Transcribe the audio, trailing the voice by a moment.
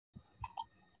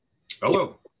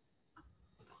Hello.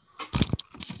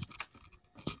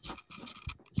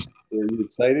 Are you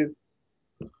excited?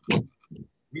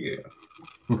 Yeah.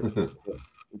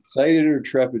 Excited or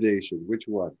trepidation? Which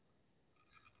one?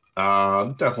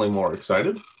 Definitely more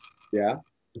excited. Yeah.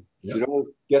 Yeah. You know,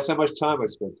 guess how much time I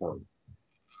spent on?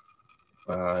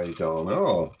 I don't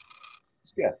know.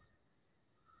 Yeah.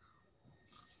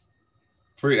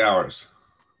 3 hours.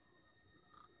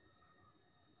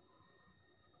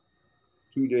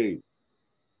 2 days.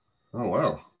 Oh,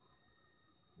 wow.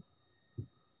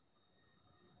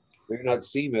 Maybe not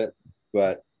seen it,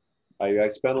 but I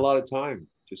spent a lot of time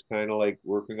just kind of like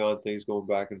working on things, going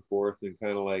back and forth, and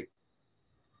kind of like,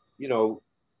 you know,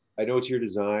 I know it's your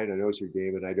design, I know it's your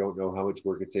game, and I don't know how much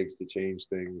work it takes to change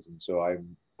things, and so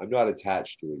I'm not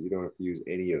attached to it. You don't have to use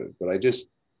any of it, but I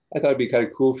thought it'd be kind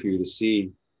of cool for you to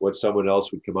see what someone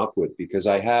else would come up with because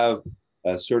I have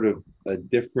a sort of a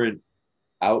different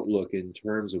outlook in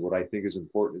terms of what I think is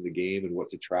important in the game and what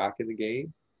to track in the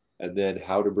game, and then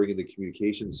how to bring in the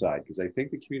communication side because I think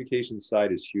the communication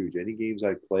side is huge. Any games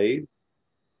I've played,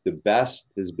 the best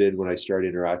has been when I start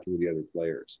interacting with the other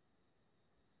players.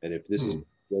 And if this is Hmm.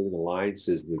 building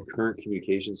alliances, the current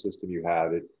communication system you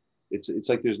have, it's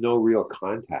like there's no real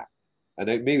contact. And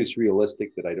maybe it's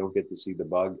realistic that I don't get to see the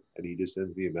bug and he just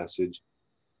sends me a message.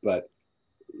 But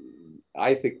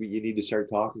I think you need to start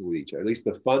talking with each other. At least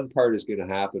the fun part is going to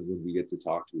happen when we get to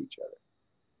talk to each other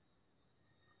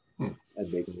Hmm.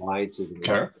 and make alliances and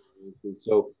Okay. alliances.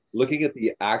 So looking at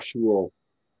the actual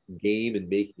game and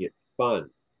making it fun,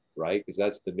 right? Because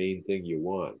that's the main thing you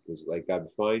want. Because like I'm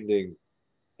finding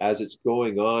as it's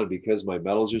going on, because my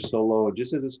metals are so low, and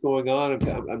just as it's going on,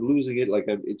 I'm losing it. Like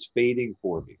it's fading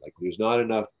for me. Like there's not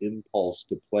enough impulse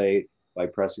to play by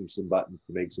pressing some buttons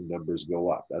to make some numbers go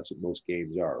up. That's what most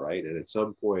games are, right? And at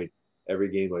some point, every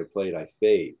game I played, I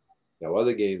fade. Now,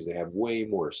 other games they have way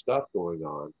more stuff going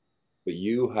on, but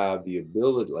you have the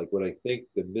ability. Like what I think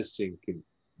the missing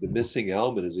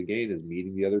element is again is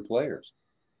meeting the other players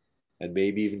and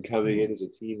maybe even coming in as a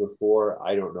team of four.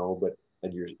 I don't know, but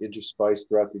and you're interspiced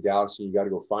throughout the galaxy. You got to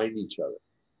go find each other.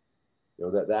 You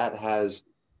know that has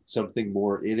something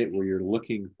more in it where you're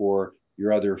looking for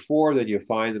your other four, then you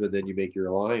find them, and then you make your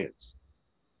alliance.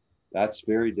 That's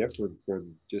very different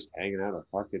from just hanging out a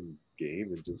fucking game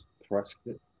and just pressing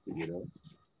it. You know.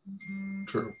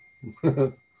 True.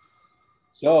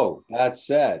 So that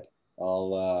said,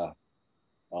 I'll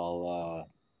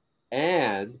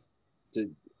and to,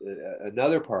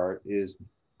 another part is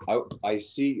I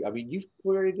see. I mean, you've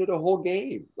created a whole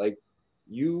game. Like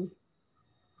you've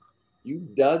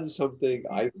you've done something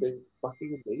I think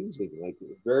fucking amazing. Like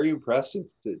very impressive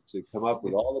to come up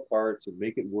with all the parts and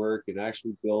make it work and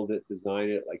actually build it, design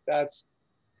it. Like that's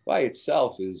by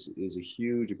itself is a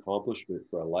huge accomplishment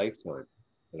for a lifetime.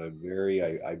 And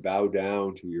I bow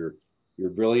down to your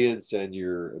brilliance and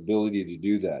your ability to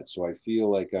do that. So I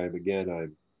feel like I'm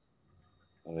in.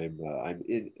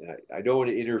 I don't want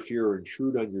to interfere or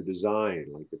intrude on your design,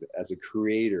 like as a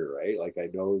creator, right? Like I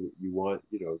know that you want,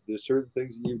 there's certain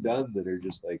things that you've done that are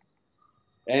just like.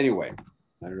 Anyway,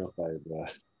 I don't know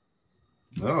if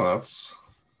No, that's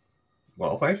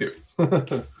well, thank you.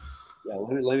 yeah.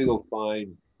 Let me go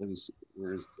find. Let me see.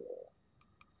 Where's the?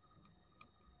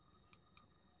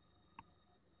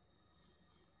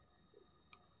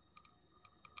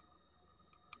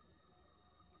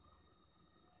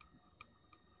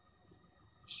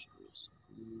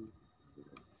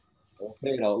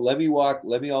 Okay, now let me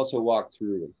also walk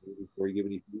through it before you give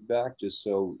any feedback, just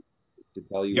so to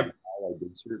tell you Yep. how I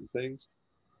did certain things.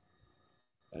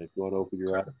 And if you want to open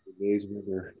your eyes in amazement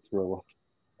or throw up.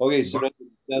 Okay, so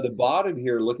now the bottom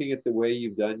here, looking at the way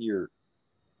you've done your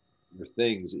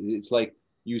things, it's like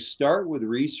you start with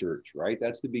research, right?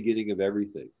 That's the beginning of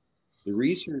everything. The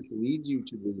research leads you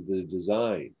to the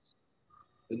designs,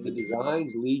 and the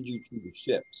designs lead you to the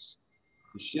ships.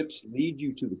 The ships lead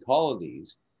you to the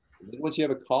colonies. And then once you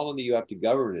have a colony, you have to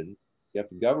govern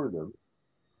them.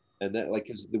 And that like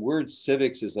because the word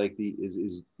civics is like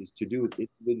is to do with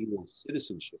individual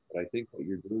citizenship. But I think what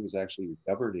you're doing is actually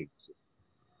governing.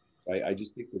 I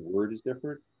just think the word is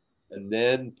different. And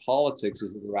then politics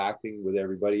is interacting with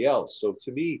everybody else. So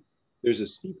to me, there's a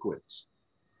sequence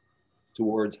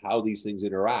towards how these things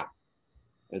interact.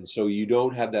 And so you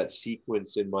don't have that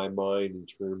sequence in my mind in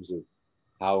terms of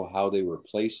how they were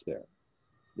placed there.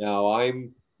 Now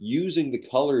I'm using the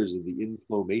colors of the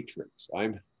inflow matrix.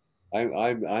 I'm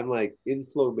like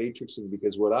inflow matrixing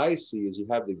because what I see is you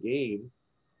have the game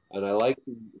and I like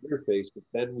the interface, but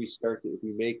then we start to if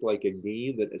we make like a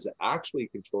game that is actually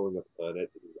controlling a planet,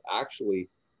 is actually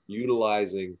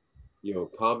utilizing,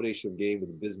 combination of game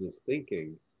and business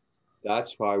thinking,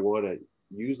 that's why I want to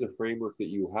use the framework that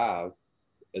you have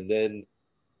and then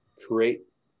create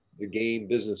the game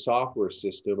business software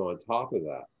system on top of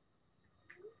that.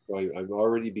 So I'm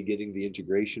already beginning the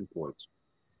integration points.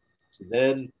 So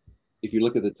then if you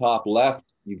look at the top left,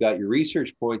 you got your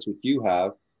research points, which you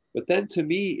have. But then to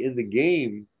me in the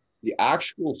game, the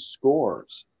actual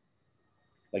scores,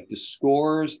 like the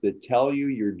scores that tell you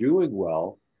you're doing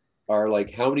well, are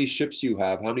like how many ships you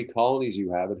have, how many colonies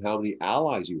you have, and how many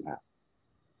allies you have.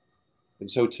 And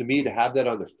so to me, to have that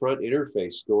on the front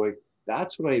interface going,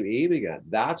 that's what I'm aiming at.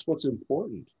 That's what's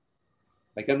important.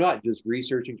 Like I'm not just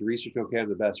researching to research, okay, I'm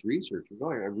the best researcher.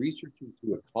 No, I'm researching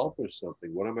to accomplish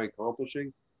something. What am I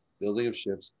accomplishing? Building of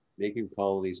ships, making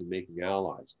colonies, and making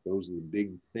allies. Those are the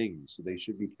big things. So they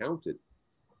should be counted.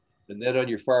 And then on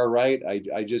your far right,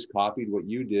 I just copied what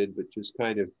you did, but just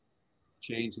kind of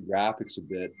changed the graphics a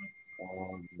bit.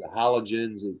 The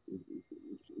halogens, it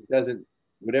doesn't,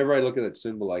 whenever I look at that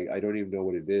symbol, I don't even know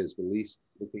what it is, but at least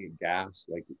looking at gas,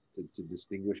 like to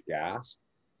distinguish gas.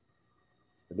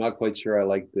 I'm not quite sure I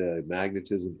like the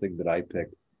magnetism thing that I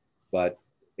picked, but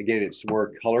again, it's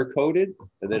more color coded,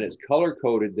 and then it's color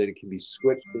coded, then it can be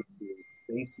switched into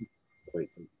space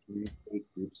points, like community space,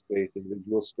 group space,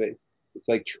 individual space. It's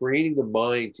like training the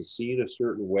mind to see in a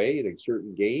certain way in a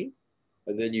certain game,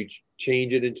 and then you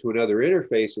change it into another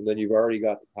interface, and then you've already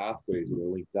got the pathways that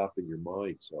are linked up in your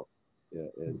mind. So, yeah,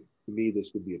 and to me,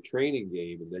 this would be a training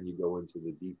game, and then you go into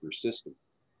the deeper system,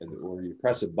 and or you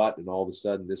press a button, and all of a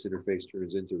sudden, this interface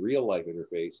turns into real life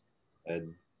interface,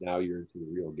 and now you're into the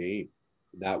real game.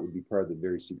 And that would be part of the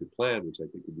very secret plan, which I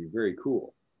think would be very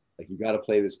cool. Like you got to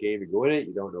play this game and go in it,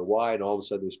 you don't know why, and all of a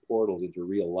sudden, there's portals into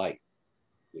real life.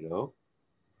 You know.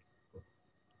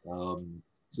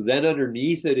 So then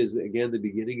underneath it is again the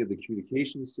beginning of the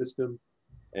communication system,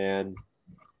 and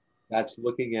that's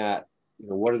looking at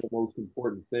what are the most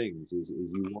important things. Is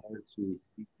you want to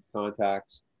keep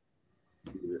contacts,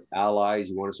 your allies.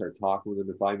 You want to start talking with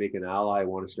them. If I make an ally, I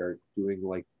want to start doing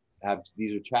like have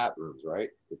these are chat rooms, right?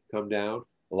 That come down,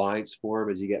 alliance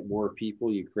form. As you get more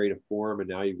people, you create a forum, and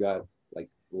now you've got like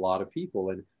a lot of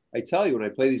people. And I tell you, when I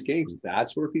play these games,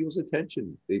 that's where people's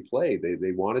attention they play.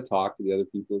 They want to talk to the other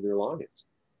people in their alliance.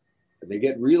 And they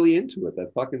get really into it.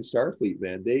 That fucking Starfleet,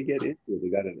 man, they get into it. They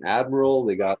got an admiral,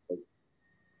 they got a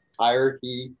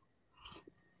hierarchy.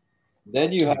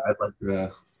 Then you have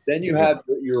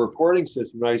your reporting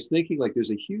system. And I was thinking like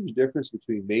there's a huge difference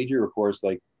between major reports,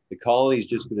 like the colony's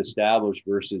just been established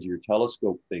versus your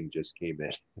telescope thing just came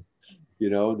in.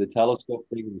 The telescope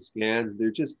thing and the scans,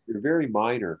 they're very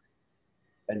minor.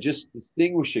 And just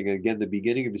distinguishing again, the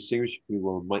beginning of distinguishing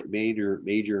between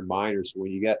major and minor. So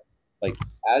when you get like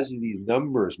as these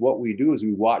numbers, what we do is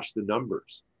we watch the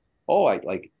numbers. Oh, I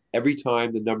like every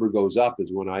time the number goes up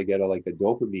is when I get a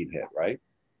dopamine hit, right?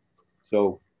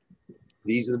 So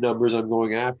these are the numbers I'm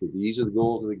going after. These are the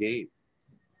goals of the game.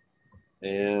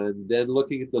 And then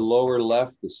looking at the lower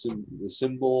left, the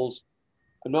symbols,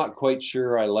 I'm not quite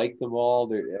sure I like them all.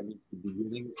 They're at the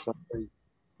beginning, something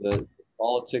the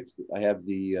politics. I have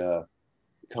the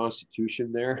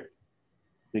Constitution there,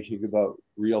 thinking about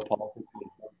real politics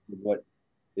and what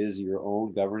is your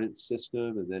own governance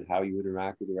system, and then how you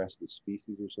interact with the rest of the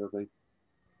species or something.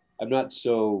 I'm not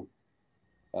so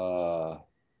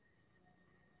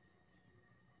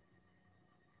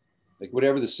like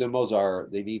whatever the symbols are,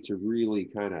 they need to really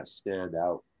kind of stand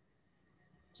out.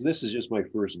 So this is just my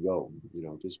first go,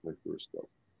 just my first go.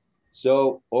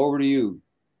 So over to you,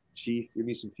 Chief. Give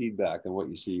me some feedback on what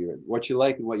you see here, what you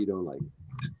like and what you don't like.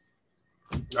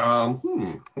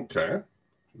 Okay.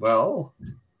 Well,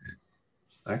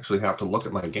 I actually have to look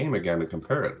at my game again to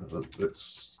compare it.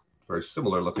 It's very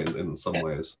similar looking in some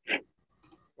ways.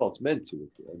 Well, it's meant to.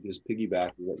 I'm just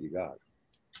piggybacking what you got.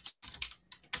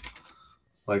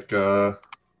 Like, what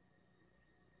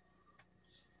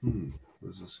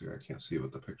is this here? I can't see it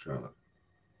with the picture on it.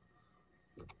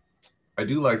 I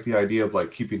do like the idea of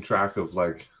like keeping track of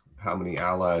like how many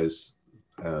allies,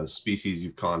 species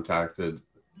you've contacted,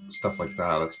 stuff like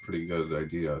that. That's a pretty good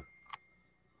idea.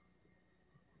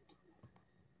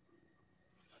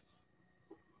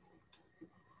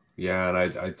 Yeah,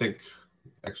 and I think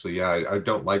actually, yeah, I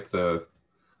don't like the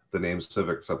name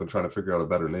civics. I've been trying to figure out a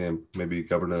better name. Maybe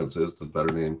governance is the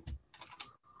better name.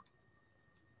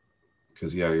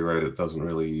 Because yeah, you're right. It doesn't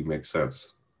really make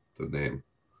sense, the name.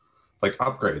 Like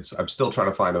upgrades. I'm still trying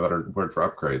to find a better word for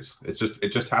upgrades.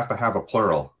 It just has to have a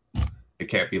plural. It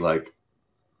can't be like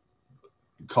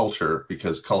culture,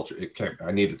 because culture,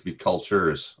 I need it to be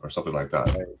cultures or something like that.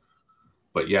 Right.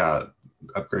 But yeah,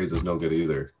 upgrades is no good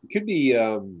either. It could be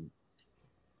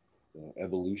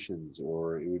evolutions,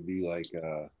 or it would be like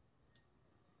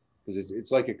because because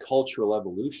it's like a cultural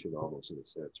evolution almost in a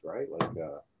sense, right? Like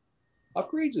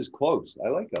upgrades is close. I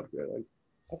like upgrade. Like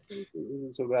upgrades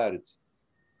isn't so bad. It's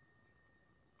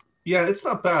Yeah, it's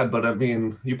not bad, but I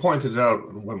mean, you pointed it out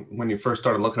when you first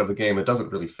started looking at the game, it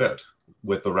doesn't really fit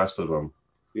with the rest of them.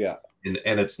 yeah.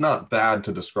 And it's not bad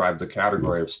to describe the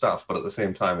category of stuff, but at the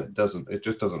same time, it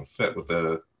just doesn't fit with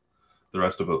the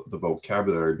rest of the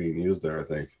vocabulary being used there, I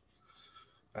think.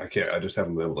 I just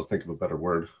haven't been able to think of a better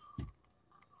word.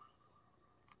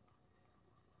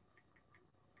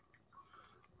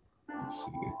 Let's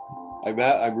see.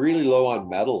 I'm really low on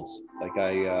metals. Like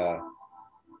I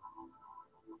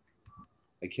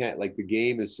can't, like the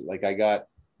game is like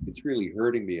it's really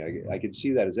hurting me. I can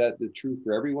see that. Is that the truth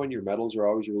for everyone? Your metals are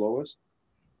always your lowest?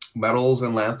 Metals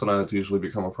and lanthanides usually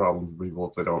become a problem for people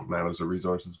if they don't manage the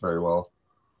resources very well.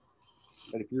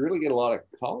 And if you really get a lot of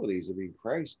colonies, I mean,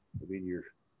 Christ, I mean,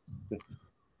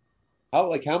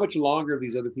 how much longer have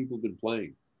these other people been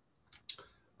playing?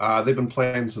 They've been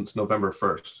playing since November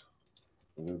 1st.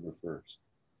 November 1st.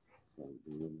 So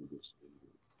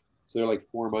they're like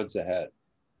 4 months ahead.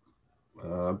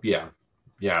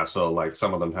 Yeah. So like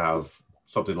some of them have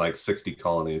something like 60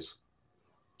 colonies.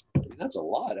 I mean, that's a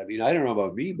lot. I mean, I don't know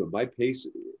about me, but my pace.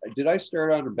 Did I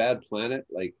start on a bad planet?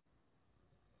 Like,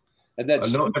 and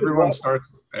that's No,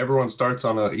 everyone starts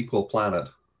on an equal planet.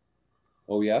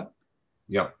 Oh yeah.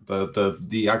 Yeah,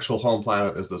 the actual home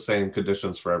planet is the same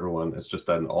conditions for everyone. It's just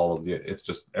that it's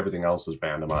just everything else is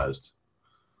randomized.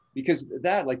 Because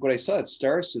that, like what I saw at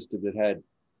Star System that had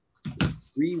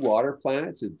 3 water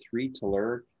planets and 3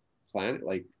 telluric planet,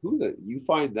 like you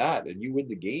find that and you win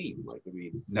the game. Like, I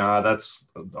mean, Nah, that's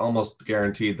almost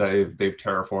guaranteed. They've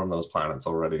terraformed those planets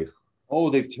already. Oh,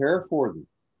 they've terraformed them.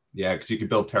 Yeah, because you can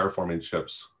build terraforming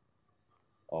ships.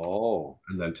 Oh.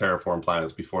 And then terraform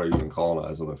planets before you even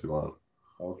colonize them if you want.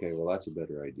 Okay, well that's a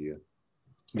better idea.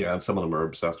 Yeah, and some of them are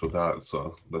obsessed with that,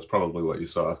 so that's probably what you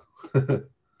saw.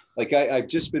 Like I've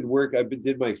just been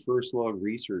did my first long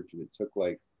research and it took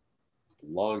like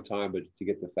a long time, but to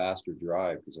get the faster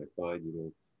drive because I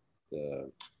find the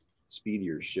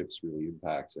speedier ships really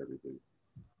impacts everything.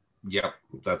 Yep,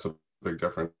 that's a big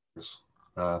difference.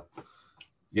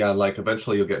 Yeah, like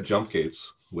eventually you'll get jump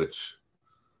gates, which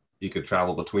you could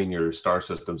travel between your star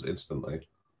systems instantly.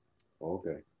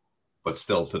 Okay. But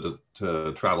still,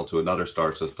 to travel to another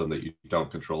star system that you don't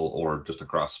control or just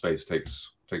across space takes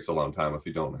a long time if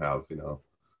you don't have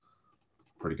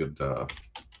pretty good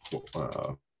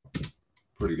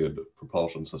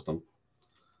propulsion system.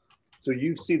 So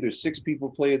you see there's 6 people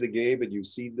playing the game and you've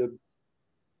seen them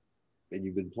and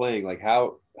you've been playing. Like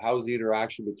how's the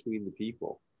interaction between the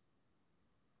people?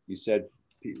 You said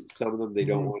some of them they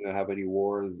don't want to have any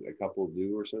war and a couple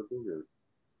do or something, or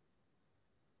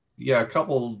yeah, a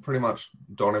couple pretty much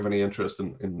don't have any interest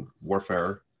in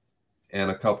warfare, and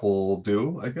a couple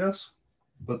do, I guess.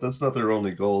 But that's not their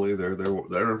only goal either.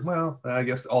 They're well, I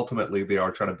guess ultimately they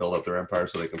are trying to build up their empire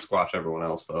so they can squash everyone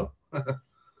else, though.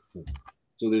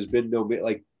 So there's been no,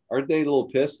 like, aren't they a little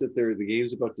pissed that the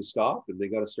game's about to stop and they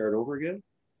got to start over again?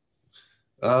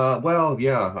 Well,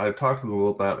 yeah, I've talked to them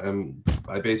about that, and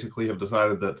I basically have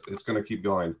decided that it's going to keep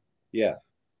going. Yeah.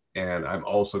 And I'm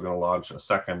also going to launch a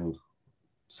second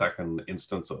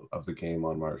instance of the game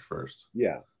on March 1st.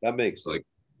 Yeah, that makes sense. Like,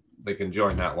 they can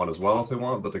join that one as well if they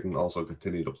want, but they can also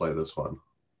continue to play this one.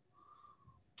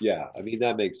 Yeah, I mean,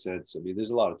 that makes sense. I mean, there's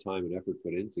a lot of time and effort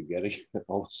put into getting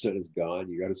all of a sudden it's gone.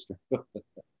 You got to start.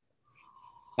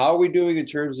 How are we doing in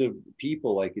terms of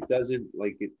people? Like, it doesn't,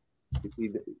 like, if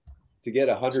we, to get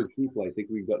 100 people, I think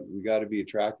we got to be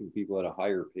attracting people at a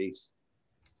higher pace.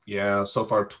 Yeah, so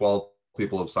far 12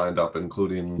 people have signed up,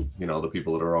 including, the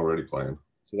people that are already playing.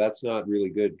 So that's not really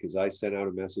good because I sent out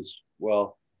a message.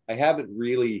 Well, I haven't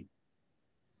really,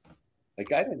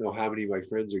 like, I don't know how many of my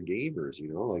friends are gamers,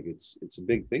 like it's a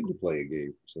big thing to play a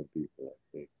game for some people, I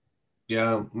think.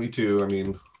 Yeah, me too. I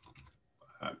mean,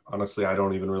 honestly, I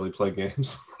don't even really play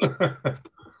games.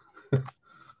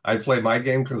 I play my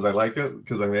game because I like it,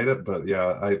 because I made it. But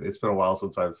yeah, it's been a while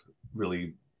since I've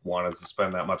really wanted to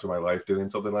spend that much of my life doing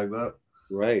something like that.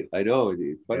 Right. I know.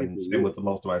 It's funny. And same with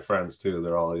most of my friends too.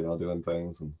 They're all, doing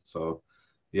things. And so,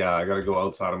 yeah, I got to go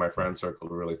outside of my friend circle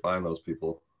to really find those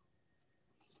people.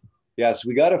 Yes,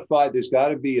 we got to find, there's got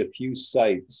to be a few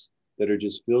sites that are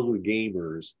just filled with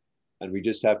gamers, and we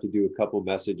just have to do a couple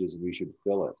messages and we should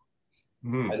fill it.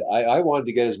 Mm-hmm. I wanted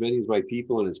to get as many of my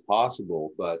people in as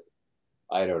possible, but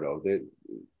I don't know.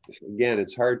 Again,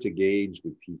 it's hard to gauge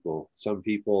with people. Some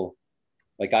people,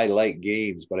 like, I like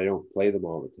games, but I don't play them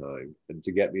all the time. And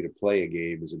to get me to play a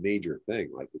game is a major thing.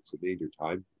 Like, it's a major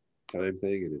time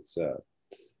thing, and it's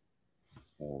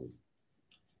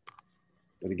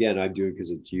And again, I'm doing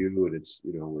because it's you, and it's,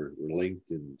 you know, we're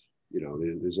linked, and you know,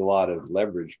 there's a lot of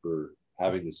leverage for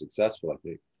having this successful, I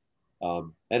think.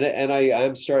 And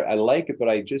I like it, but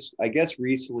I guess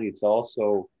recently it's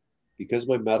also because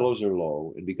my medals are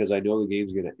low, and because I know the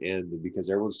game's going to end, and because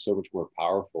everyone's so much more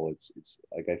powerful. It's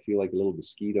like I feel like a little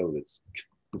mosquito that's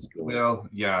going. Well,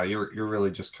 yeah, you're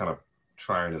really just kind of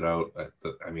trying it out.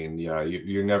 I mean, yeah,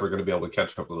 you're never going to be able to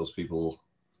catch up with those people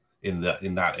in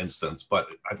that instance. But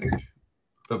I think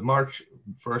the March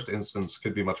 1st instance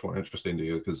could be much more interesting to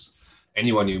you because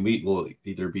anyone you meet will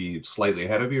either be slightly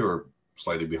ahead of you or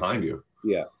slightly behind you.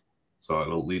 Yeah. So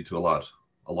it'll lead to a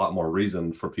lot more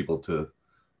reason for people to,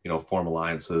 form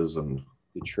alliances and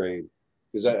To train,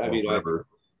 because I mean, whatever.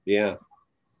 yeah.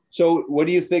 So what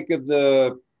do you think of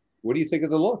the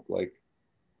look like?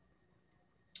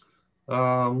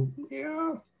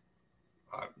 Yeah,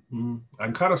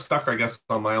 I'm kind of stuck, I guess,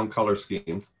 on my own color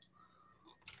scheme.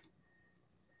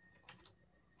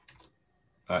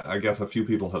 I guess a few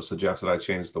people have suggested I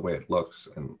change the way it looks,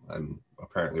 and I'm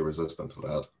apparently resistant to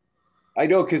that. I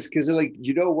know, because like,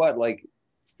 you know what, like,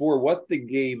 for what the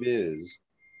game is,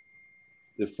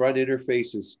 the front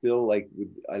interface is still like,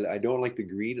 I don't like the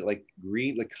green, like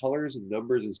colors and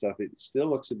numbers and stuff. It still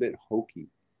looks a bit hokey.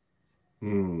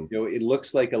 Hmm. You know, it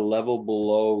looks like a level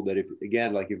below that. If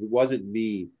again, like, if it wasn't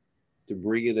me to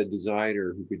bring in a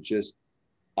designer who could just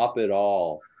up it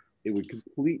all, it would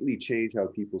completely change how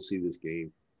people see this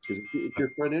game, because it's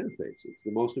your front interface. It's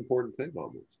the most important thing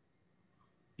almost.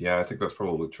 Yeah, I think that's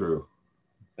probably true.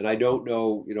 And I don't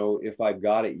know, if I've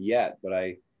got it yet, but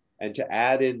and to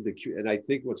add in and I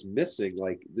think what's missing,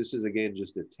 like, this is again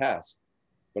just a test,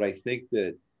 but I think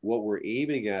that what we're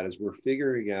aiming at is we're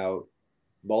figuring out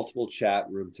multiple chat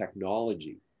room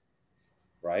technology,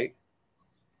 right?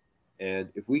 And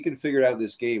if we can figure it out in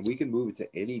this game, we can move it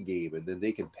to any game, and then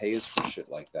they can pay us for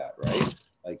shit like that, right?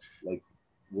 Like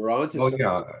we're on to Well, something.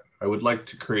 yeah, I would like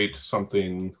to create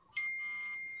something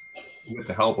with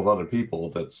the help of other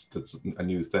people that's a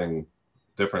new thing,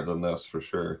 different than this for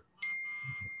sure.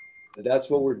 And that's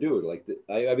what we're doing. Like,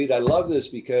 I mean, I love this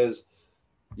because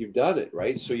you've done it,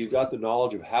 right? So you've got the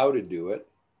knowledge of how to do it.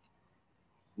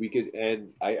 We could, and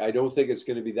I don't think it's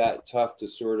going to be that tough to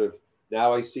sort of,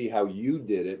 now I see how you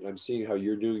did it. And I'm seeing how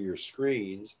you're doing your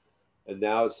screens. And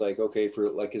now it's like, okay, for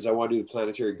like, because I want to do the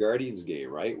Planetary Guardians game,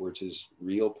 right? Which is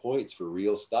real points for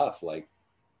real stuff. Like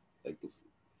to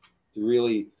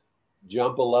really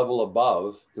jump a level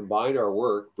above, combine our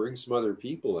work, bring some other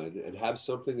people in, and have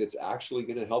something that's actually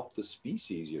going to help the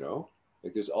species.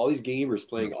 Like, there's all these gamers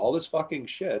playing all this fucking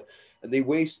shit, and they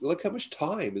waste, look how much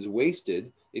time is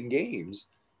wasted in games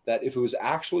that if it was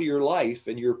actually your life,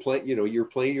 and you're playing, you're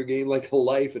playing your game like a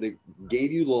life, and it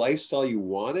gave you the lifestyle you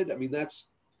wanted. I mean, that's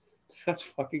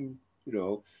fucking,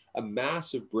 a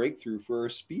massive breakthrough for our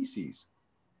species.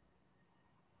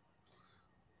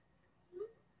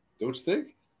 Don't you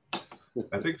think?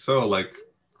 I think so. Like,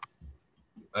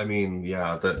 I mean,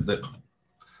 yeah, that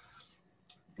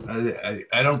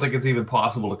I don't think it's even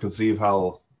possible to conceive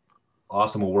how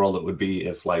awesome a world it would be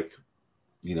if, like,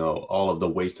 all of the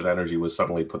wasted energy was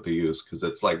suddenly put to use, because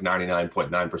it's like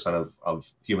 99.9% of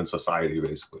human society,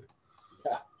 basically.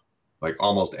 Yeah. Like,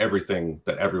 almost everything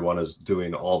that everyone is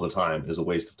doing all the time is a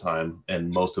waste of time,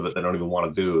 and most of it they don't even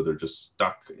want to do. They're just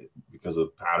stuck because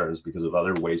of patterns, because of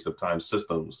other waste of time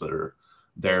systems that are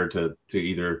there to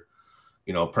either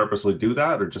purposely do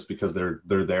that, or just because they're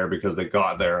there because they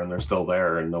got there and they're still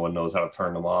there and no one knows how to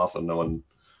turn them off and no one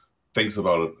thinks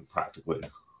about it practically.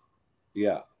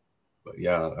 Yeah. But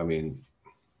yeah, I mean,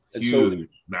 And so, huge,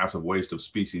 massive waste of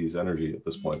species energy at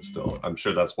this point still. I'm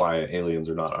sure that's why aliens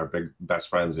are not our big best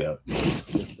friends yet.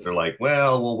 They're like,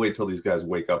 well, we'll wait till these guys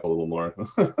wake up a little more.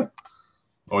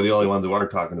 Or the only ones who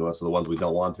aren't talking to us are the ones we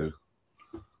don't want to.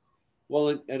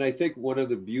 well, and I think one of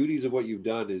the beauties of what you've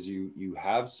done is you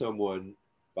have someone,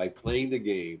 by playing the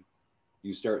game,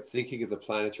 you start thinking at the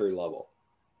planetary level.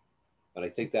 And I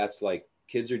think that's like,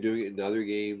 kids are doing it in other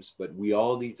games, but we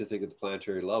all need to think at the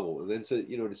planetary level. And then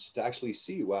to actually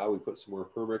see, wow, we put some more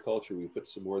permaculture, we put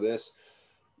some more of this,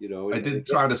 I and did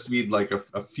try to seed like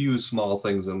a few small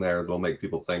things in there that'll make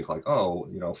people think like, oh,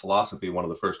 philosophy, one of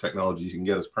the first technologies you can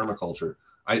get is permaculture.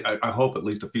 I hope at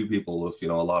least a few people, if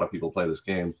a lot of people play this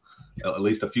game, at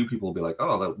least a few people will be like,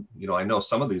 oh, that, I know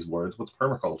some of these words. What's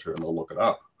permaculture? And they'll look it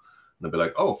up. And they'll be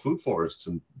like, oh, food forests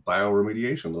and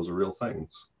bioremediation, those are real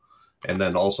things. And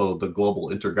then also the global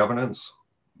intergovernance,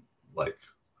 like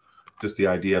just the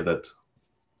idea that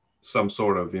some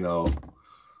sort of,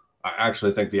 I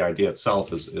actually think the idea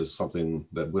itself is something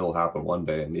that will happen one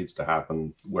day and needs to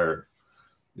happen, where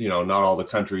you know, not all the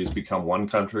countries become one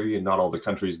country, and not all the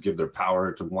countries give their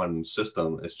power to one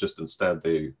system. It's just instead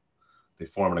they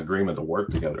form an agreement to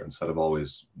work together instead of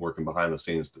always working behind the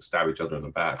scenes to stab each other in the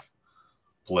back,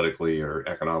 politically or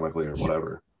economically or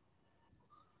whatever.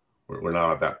 We're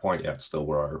not at that point yet still,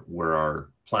 where our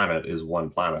planet is one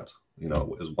planet, you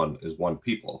know, is one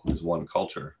people, is one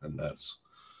culture. And that's,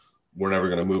 we're never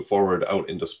going to move forward out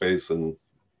into space and,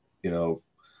 you know,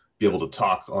 be able to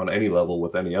talk on any level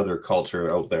with any other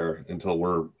culture out there until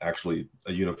we're actually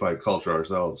a unified culture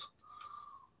ourselves.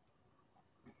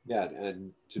 Yeah,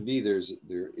 and to me, there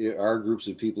are groups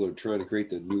of people who are trying to create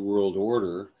the new world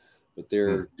order, but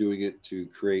they're doing it to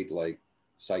create like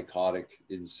psychotic,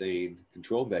 insane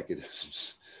control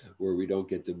mechanisms where we don't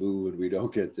get to move and we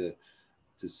don't get to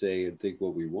say and think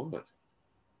what we want.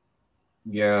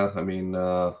 Yeah, I mean,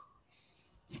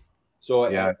 So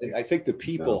yeah, I think the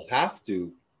people have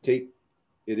to take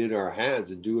it in our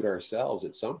hands and do it ourselves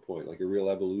at some point, like a real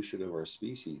evolution of our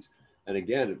species. And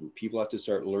again, people have to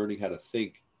start learning how to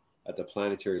think at the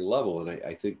planetary level. And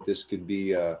I think this could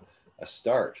be a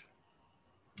start.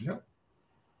 Yeah.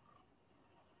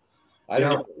 I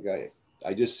don't know.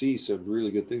 I just see some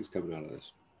really good things coming out of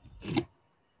this.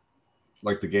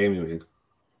 Like the game, you mean?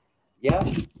 Yeah,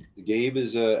 the game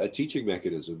is a teaching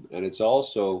mechanism, and it's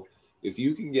also, if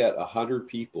you can get 100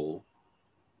 people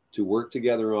to work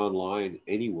together online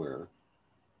anywhere,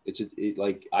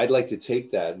 like I'd like to take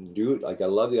that and do it. Like I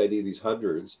love the idea of these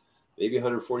hundreds, maybe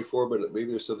 144, but maybe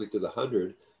there's something to the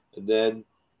 100, and then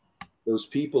those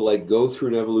people like go through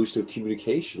an evolution of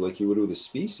communication like you would with a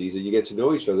species, and you get to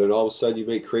know each other, and all of a sudden you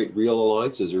may create real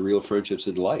alliances or real friendships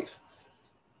in life.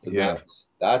 And Yeah.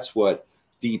 that's what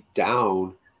deep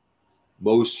down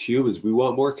most humans, we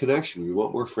want more connection, we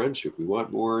want more friendship, we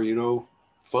want more, you know,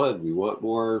 fun, we want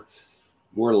more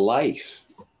life.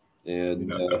 And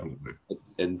Yeah, definitely.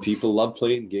 And people love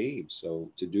playing games,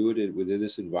 so to do it within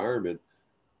this environment,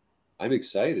 I'm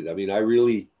excited. I mean, I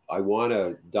want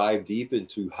to dive deep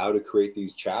into how to create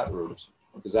these chat rooms,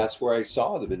 because that's where I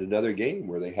saw them in another game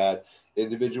where they had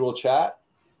individual chat,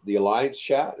 the alliance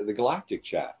chat, and the galactic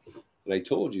chat. And I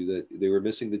told you that they were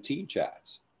missing the team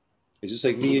chats. It's just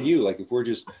like me and you. Like if we're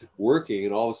just working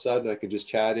and all of a sudden I can just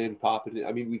chat in, pop it in.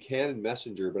 I mean, we can in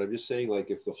Messenger, but I'm just saying,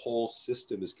 like, if the whole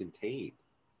system is contained,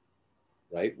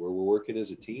 right, where we're working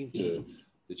as a team to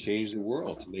change the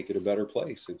world, to make it a better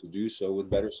place, and to do so with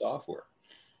better software.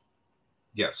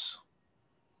 Yes.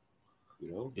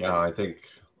 You know. Yeah, I think.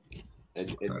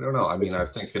 And I don't know. I mean, I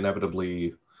think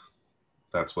inevitably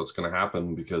that's what's going to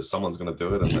happen because someone's going to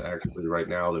do it, and actually, right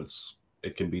now,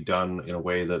 it can be done in a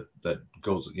way that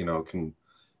goes, you know,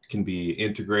 can be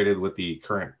integrated with the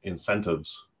current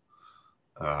incentives,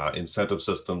 incentive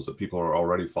systems that people are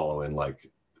already following. Like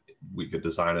we could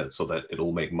design it so that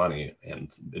it'll make money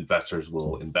and investors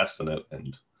will invest in it,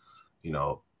 and you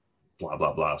know, blah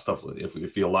blah blah stuff.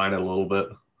 If you align it a little bit,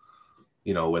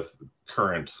 you know, with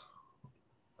current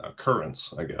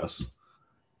currents, I guess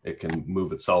it can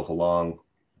move itself along,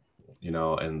 you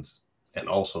know, and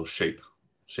also shape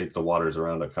the waters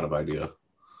around it, kind of idea.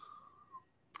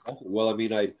 Well, I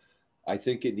mean, I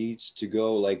think it needs to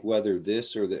go like whether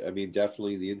this or the. I mean,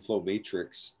 definitely the inflow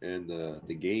matrix and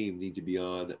the game need to be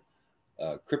on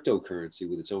cryptocurrency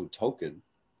with its own token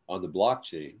on the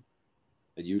blockchain,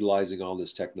 and utilizing all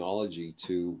this technology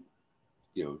to,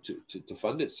 you know, to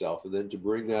fund itself, and then to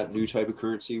bring that new type of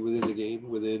currency within the game,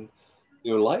 within,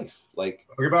 you know, life. Like,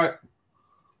 okay, bye.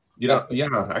 You know,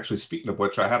 yeah, actually, speaking of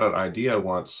which, I had an idea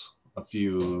once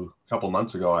couple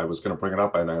months ago. I was going to bring it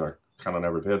up and I kind of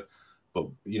never did. But,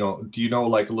 you know, do you know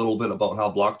like a little bit about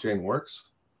how blockchain works?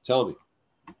 Tell me.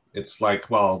 It's like,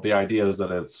 well, the idea is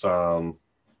that it's, I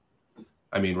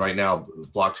mean, right now,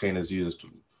 blockchain is used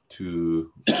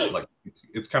to, like,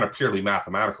 it's kind of purely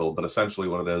mathematical, but essentially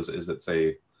what it is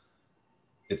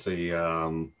it's a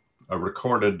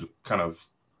recorded kind of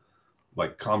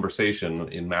like conversation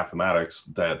in mathematics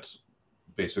that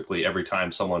basically every time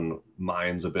someone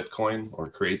mines a Bitcoin or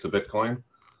creates a Bitcoin,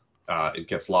 it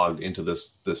gets logged into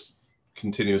this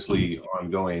continuously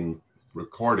ongoing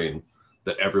recording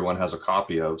that everyone has a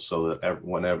copy of, so that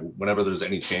whenever there's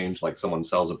any change, like someone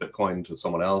sells a Bitcoin to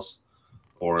someone else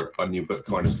or a new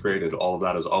Bitcoin is created, all of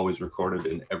that is always recorded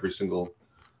in every single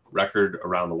record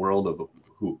around the world of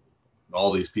who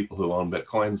all these people who own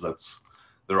Bitcoins.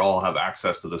 They all have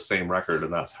access to the same record,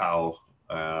 and that's how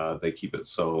they keep it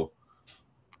so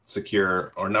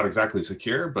secure, or not exactly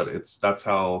secure, but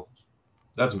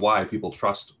that's why people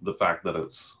trust the fact that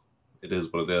it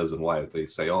is what it is, and why they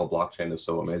say, oh, blockchain is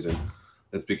so amazing.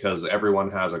 It's because everyone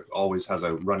always has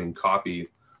a running copy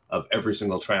of every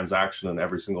single transaction and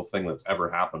every single thing that's ever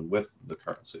happened with the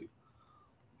currency.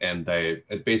 and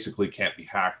it basically can't be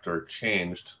hacked or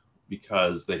changed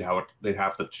because they'd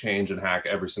have to change and hack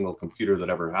every single computer that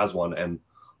ever has one. And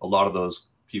a lot of those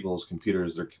people's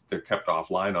computers, they're kept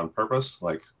offline on purpose.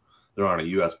 Like they're on a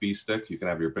USB stick. You can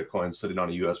have your Bitcoin sitting on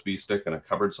a USB stick in a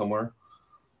cupboard somewhere,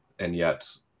 and yet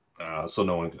so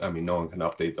no one can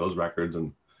update those records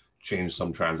and change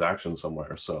some transaction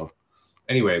somewhere. So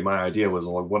anyway, my idea was,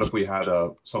 well, what if we had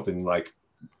something like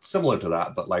similar to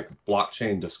that, but like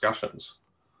blockchain discussions,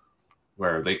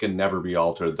 where they can never be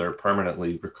altered. They're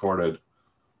permanently recorded.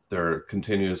 They're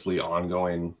continuously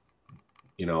ongoing,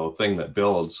 thing that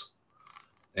builds,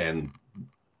 and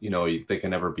they can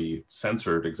never be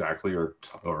censored exactly or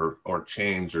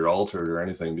changed or altered or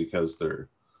anything, because they're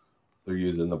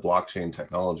using the blockchain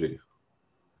technology.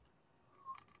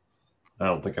 I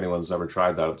don't think anyone's ever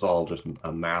tried that. It's all just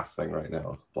a math thing right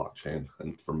now, blockchain,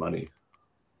 and for money.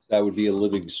 That would be a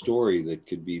living story that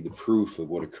could be the proof of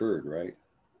what occurred, right?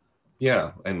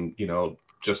 Yeah, and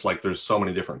just like there's so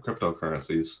many different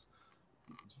cryptocurrencies,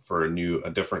 for a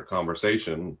different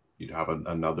conversation, you'd have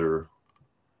another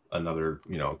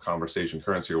conversation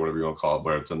currency or whatever you want to call it,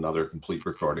 where it's another complete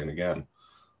recording again,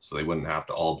 so they wouldn't have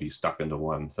to all be stuck into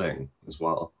one thing as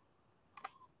well.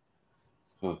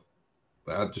 Huh.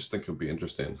 But I just think it would be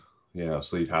interesting. Yeah,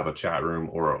 so you'd have a chat room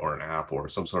or an app or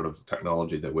some sort of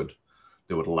technology that would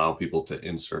allow people to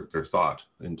insert their thought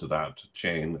into that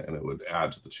chain, and it would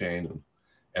add to the chain, and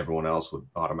everyone else would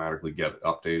automatically get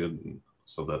updated, and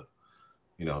so that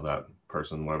that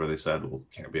person, whatever they said,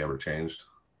 can't be ever changed.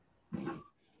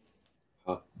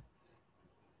 Huh.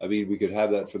 I mean, we could have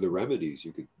that for the remedies.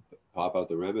 You could pop out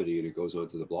the remedy and it goes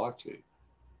onto the blockchain.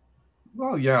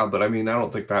 Well, yeah, but I mean, I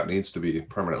don't think that needs to be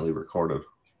permanently recorded.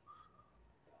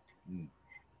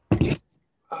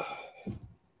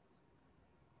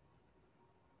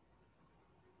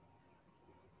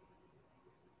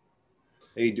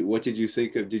 Hey, what did you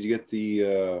think of? Did you get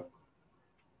the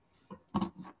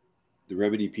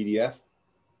remedy PDF?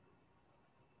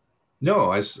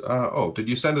 No, did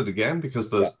you send it again?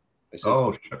 Because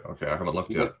oh shit, okay, I haven't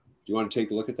looked yet. Do you want to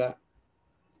take a look at that?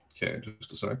 Okay,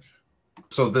 just a sec.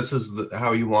 So this is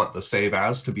how you want the save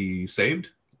as to be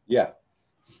saved? Yeah.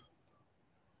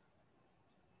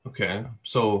 Okay,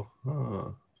 so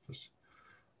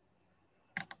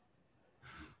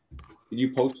Can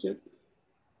you post it?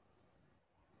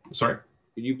 Sorry?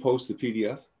 Can you post the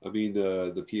PDF? I mean,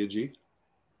 the PNG?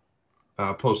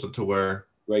 Post it to where?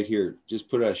 Right here. Just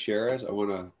put a share as. I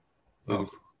want to.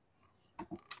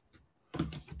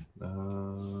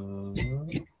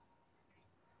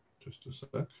 Just a sec.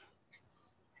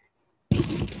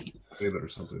 Save it or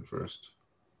something first.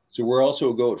 So we're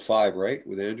also go at 5, right,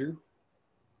 with Andrew?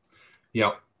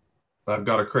 Yep. I've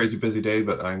got a crazy busy day,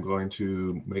 but I'm going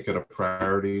to make it a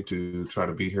priority to try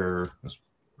to be here as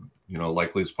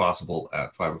likely as possible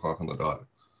at 5 o'clock on the dot.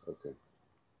 Okay.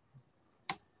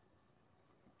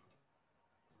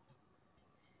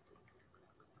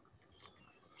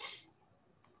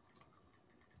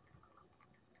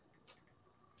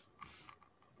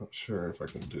 Not sure if I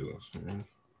can do this here.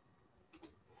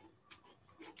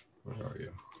 Where are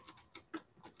you?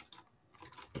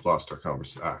 I've lost our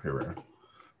conversation. Here we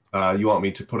are. You want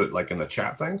me to put it like in the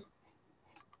chat thing?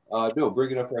 No,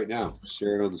 bring it up right now.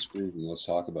 Share it on the screen and let's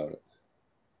talk about it.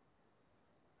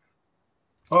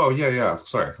 Oh, yeah.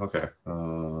 Sorry. Okay.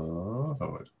 How do I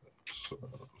do it?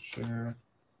 Share.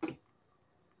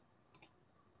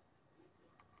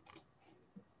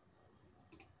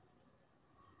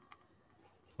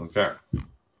 Okay.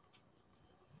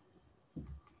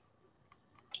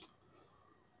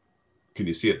 Can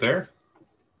you see it there?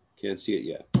 Can't see it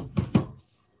yet.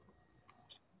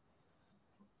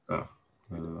 Oh.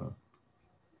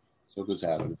 Something's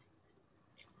happening.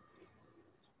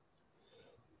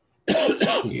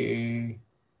 Yay.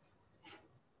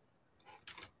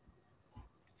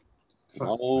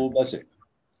 Oh, bless it.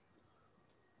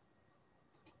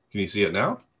 Can you see it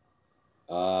now?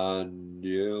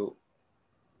 No.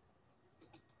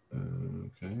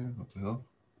 Okay, what the hell?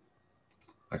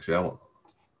 Actually, I'm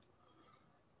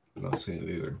not seeing it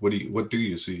either. What do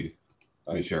you see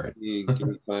me sharing?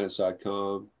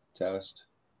 GamePlanets.com test.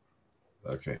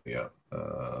 Okay, yeah.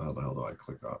 How the hell do I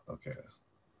click on? Okay.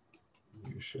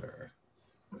 You share.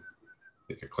 I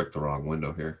think I clicked the wrong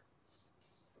window here.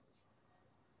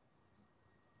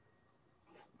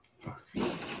 Fuck.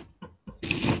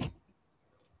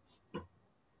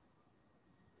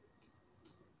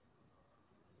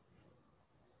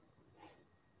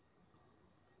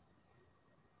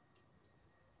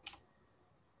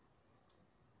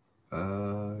 I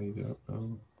don't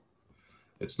know.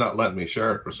 It's not letting me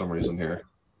share it for some reason here.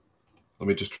 Let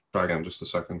me just try again, just a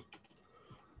second.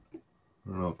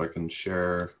 don't know if I can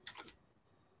share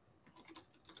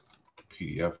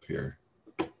PDF here.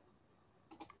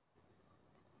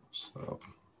 So.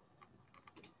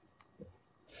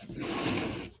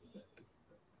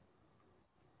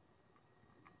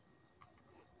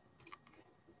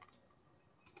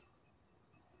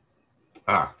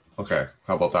 Ah, okay.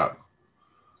 How about that?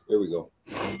 There we go.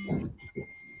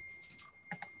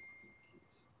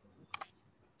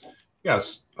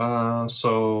 Yes.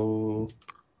 So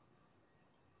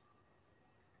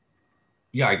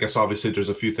yeah, I guess obviously there's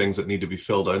a few things that need to be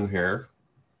filled in here,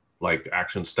 like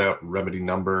action step, remedy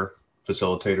number,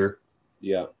 facilitator,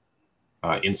 Yeah.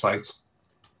 Insights.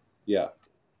 Yeah.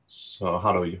 So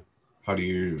how do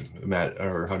you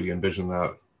envision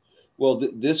that? Well,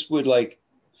 this would like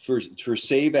for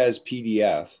save as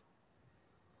PDF,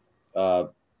 uh,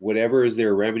 whatever is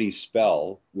their remedy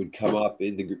spell would come up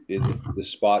in the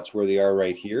spots where they are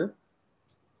right here.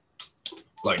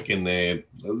 Like in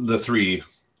the three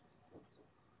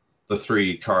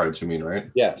cards, you mean, right?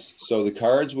 Yes. So the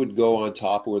cards would go on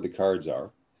top of where the cards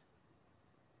are.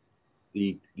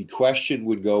 The question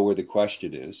would go where the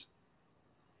question is.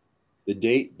 The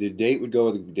date would go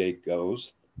where the date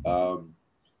goes.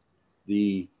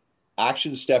 The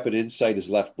action step and insight is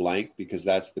left blank because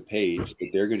that's the page that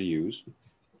they're going to use.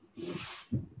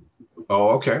 Oh,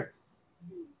 okay.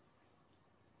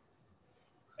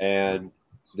 And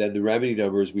then the remedy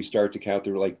numbers, we start to count.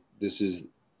 They're like,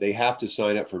 they have to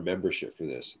sign up for membership for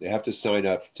this. They have to sign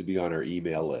up to be on our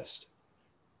email list.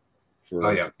 Oh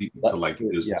yeah, to like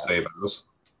use the save as.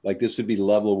 Like this would be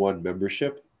level 1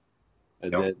 membership.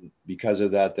 And Yep. then because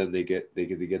of that, then they get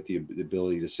the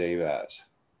ability to save as.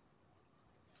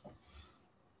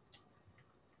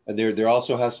 And there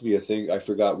also has to be a thing I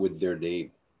forgot with their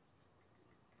name.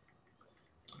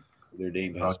 Their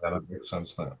name has that makes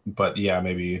sense. But yeah,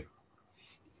 maybe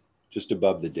just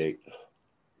above the date.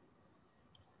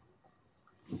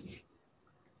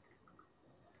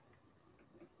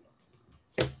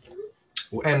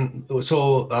 And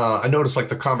so I noticed like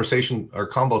the conversation or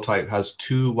combo type has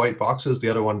 2 white boxes. The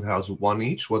other one has 1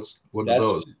 each. What are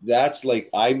those? That's like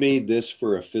I made this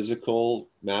for a physical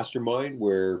mastermind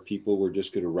where people were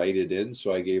just going to write it in.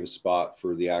 So I gave a spot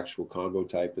for the actual combo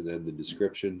type and then the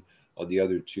description. On the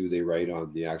other 2, they write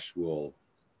on the actual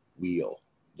wheel,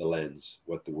 the lens,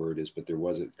 what the word is. But there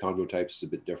wasn't combo types is a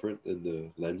bit different than the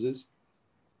lenses.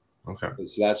 Okay. So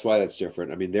that's why that's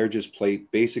different. I mean, they're just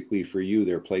basically for you,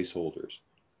 they're placeholders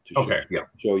to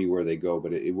show you where they go.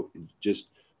 But it just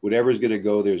whatever's going to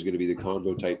go, there's going to be the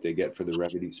combo type they get for the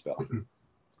remedy spell.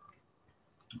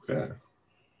 Okay.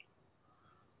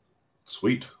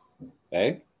 Sweet.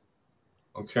 Okay.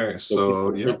 Okay.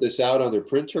 So print this out on their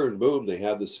printer, and boom, they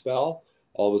have the spell.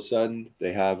 All of a sudden,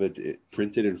 they have it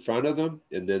printed in front of them,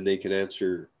 and then they can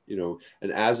answer.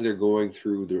 And as they're going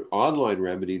through their online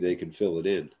remedy, they can fill it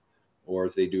in. Or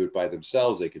if they do it by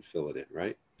themselves, they could fill it in,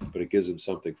 right? But it gives them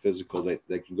something physical.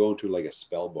 They can go into like a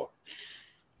spell book.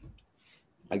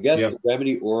 I guess the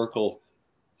Remedy Oracle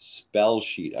spell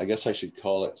sheet. I guess I should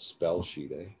call it spell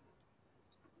sheet, eh?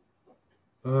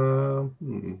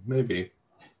 Maybe.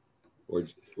 Or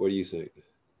what do you think?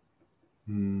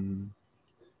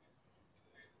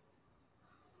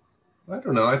 I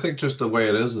don't know. I think just the way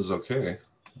it is okay.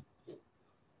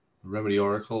 Remedy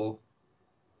Oracle.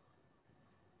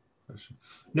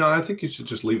 No, I think you should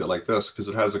just leave it like this because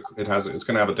it's going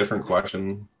to have a different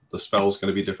question. The spell's going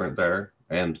to be different there,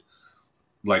 and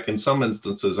like in some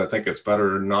instances, I think it's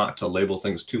better not to label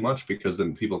things too much because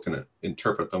then people can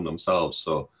interpret them themselves.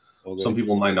 So some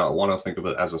people might not want to think of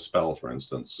it as a spell, for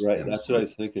instance. Right, that's what I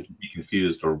was thinking. Be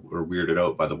confused or weirded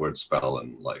out by the word spell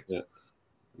and like,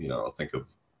 think of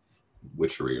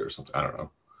witchery or something. I don't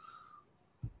know.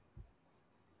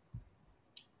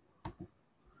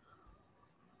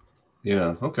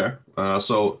 Yeah. Okay.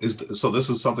 So this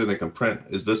is something they can print.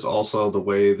 Is this also the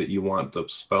way that you want the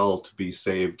spell to be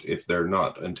saved if they're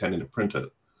not intending to print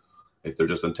it? If they're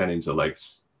just intending to like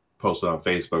post it on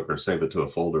Facebook or save it to a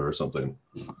folder or something,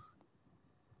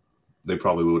 they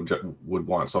probably would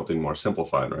want something more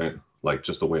simplified, right? Like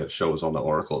just the way it shows on the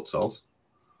Oracle itself.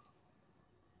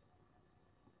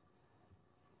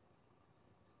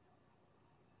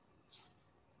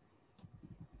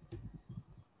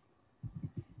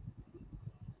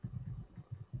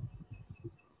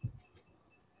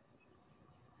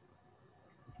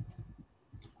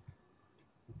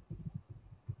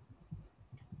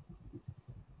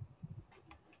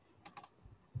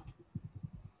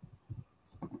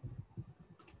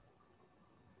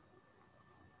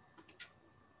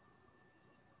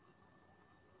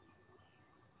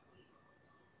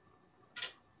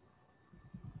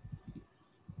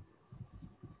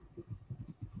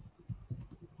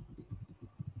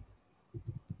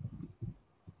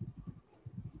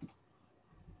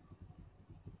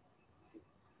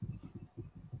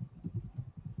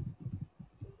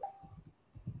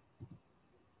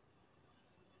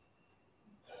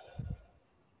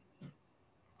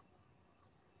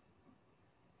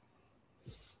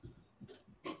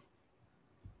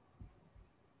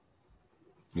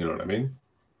 You know what I mean?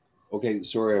 Okay,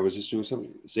 sorry, I was just doing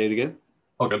something. Say it again.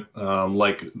 Okay.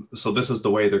 Like, so this is the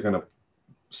way they're going to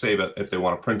save it if they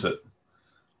want to print it.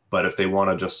 But if they want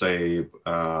to just say,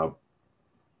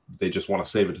 they just want to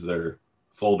save it to their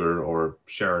folder or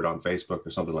share it on Facebook or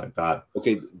something like that.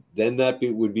 Okay, then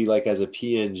would be like as a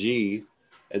PNG,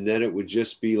 and then it would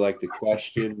just be like the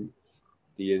question,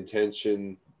 the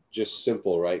intention, just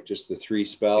simple, right? Just the 3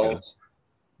 spells. Yeah.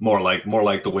 More like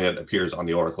the way it appears on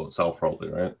the Oracle itself, probably,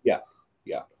 right? Yeah.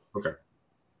 Yeah. Okay.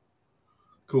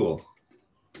 Cool.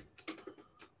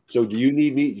 So do you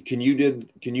need me? Can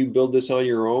you build this on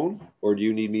your own, or do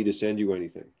you need me to send you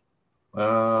anything?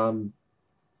 Let's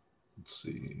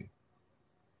see.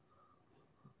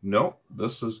 No,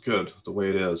 this is good the way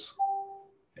it is.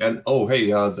 And oh, hey,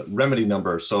 the remedy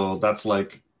number. So that's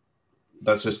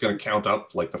just going to count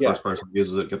up. Like the first person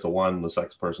uses it gets a 1, the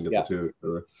second person gets a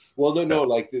 2. Well, no,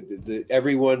 like the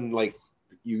everyone, like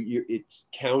it's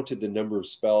counted the number of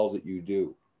spells that you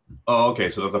do. Oh, okay.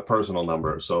 So that's a personal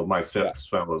number. So my 5th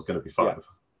spell is going to be 5. Yeah.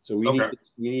 So we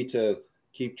need to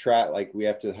keep track. Like we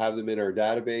have to have them in our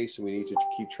database, and we need to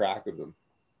keep track of them.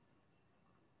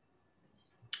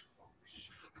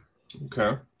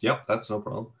 Okay. Yep, that's no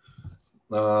problem.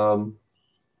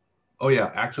 Oh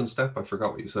yeah, action step. I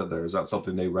forgot what you said there. Is that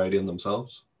something they write in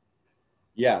themselves?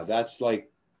 Yeah, that's like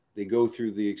they go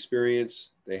through the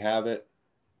experience, they have it,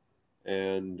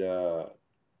 and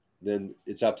then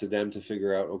it's up to them to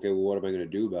figure out, okay, well, what am I going to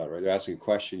do about it? Right? They're asking a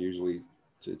question usually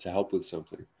to help with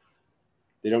something.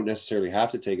 They don't necessarily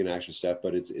have to take an action step,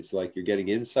 but it's like you're getting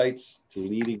insights to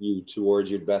leading you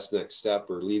towards your best next step,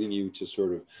 or leading you to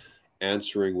sort of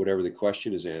answering whatever the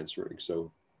question is answering.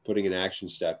 So putting an action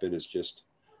step in is just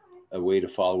a way to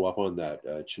follow up on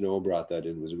that. Chino brought that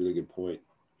in. It was a really good point.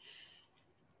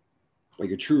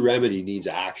 Like a true remedy needs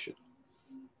action.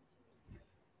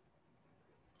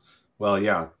 Well,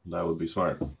 yeah, that would be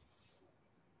smart.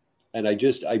 And I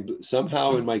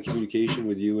somehow in my communication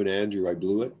with you and Andrew, I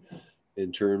blew it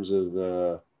in terms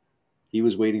of he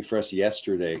was waiting for us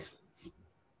yesterday.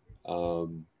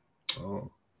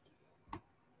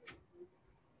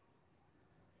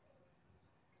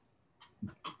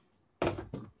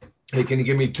 Hey, can you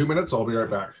give me 2 minutes? I'll be right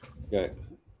back. Okay.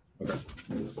 Okay.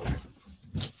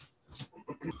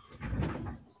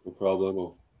 No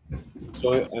problem.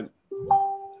 So I'm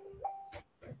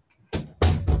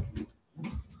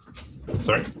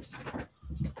sorry.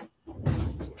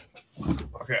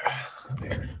 Okay.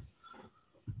 There.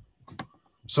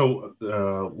 So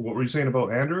what were you saying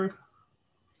about Andrew?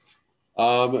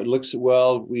 It looks,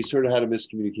 well, we sort of had a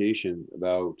miscommunication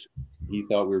about, he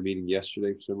thought we were meeting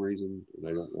yesterday for some reason, and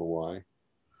I don't know why.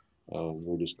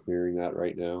 We're just clearing that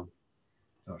right now.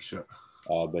 Oh shit.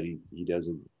 But he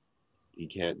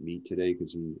can't meet today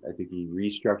because I think he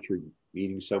restructured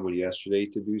meeting someone yesterday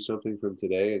to do something from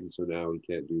today, and so now he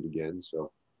can't do it again.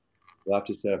 So we'll have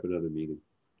to set up another meeting.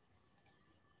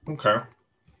 Okay.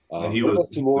 What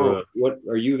about tomorrow? What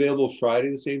are you available Friday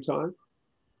at the same time?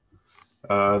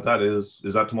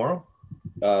 Is that tomorrow?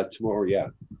 Tomorrow, yeah.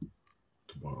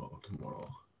 Tomorrow.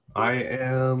 I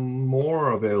am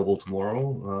more available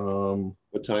tomorrow.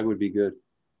 What time would be good?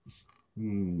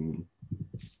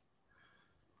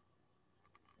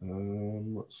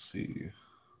 Let's see.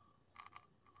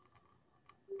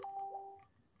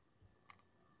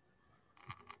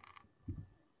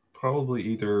 Probably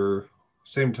either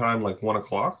same time, like 1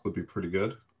 o'clock would be pretty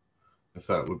good, if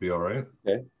that would be all right.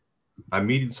 Okay. I'm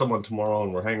meeting someone tomorrow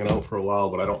and we're hanging out for a while,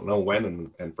 but I don't know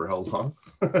when and for how long.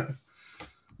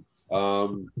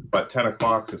 But 10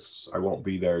 o'clock I won't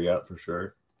be there yet for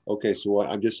sure. Okay, so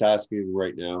I'm just asking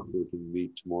right now if we can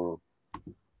meet tomorrow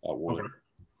at 1. Okay.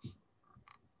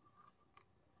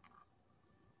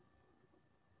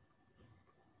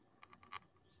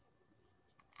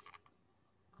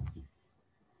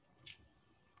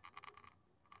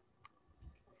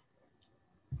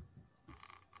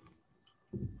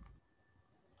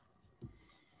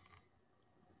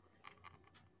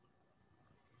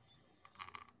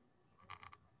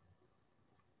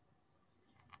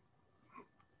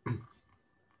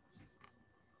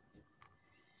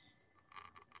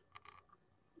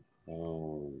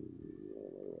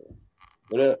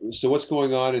 So what's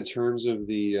going on in terms of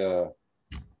the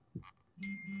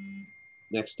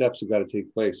next steps that got to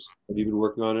take place? Have you been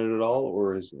working on it at all,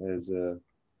 or as a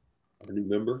new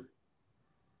member?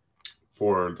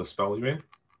 For the spell, you mean?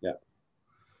 Yeah.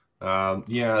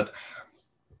 Yeah.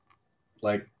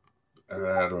 Like,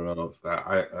 I don't know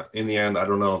if in the end, I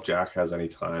don't know if Jack has any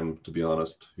time, to be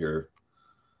honest, here.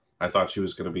 I thought she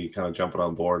was going to be kind of jumping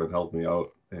on board and help me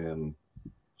out, and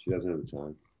she doesn't have the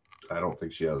time. I don't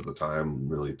think she has the time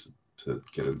really to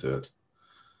get into it.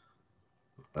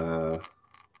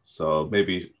 So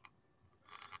maybe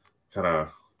kind of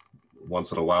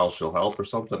once in a while she'll help or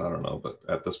something. I don't know. But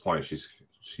at this point,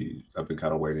 I've been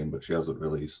kind of waiting, but she hasn't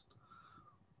really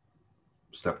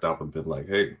stepped up and been like,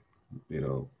 hey, you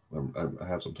know, I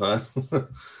have some time.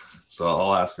 So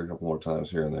I'll ask her a couple more times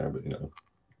here and there, but you know.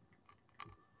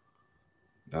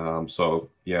 So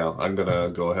yeah, I'm gonna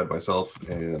go ahead myself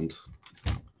and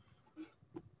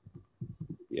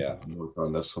work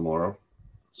on this tomorrow.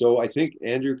 So I think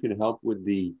Andrew can help with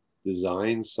the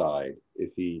design side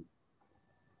if he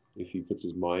puts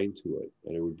his mind to it,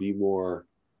 and it would be more.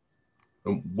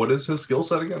 What is his skill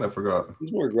set again? I forgot.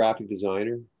 He's more a graphic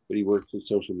designer, but he works with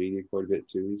social media quite a bit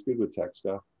too. He's good with tech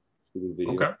stuff. He's good with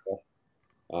video stuff.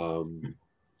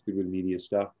 He's good with media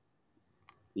stuff.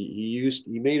 He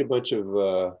made a bunch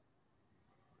of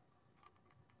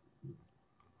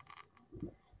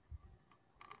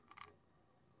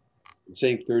I'm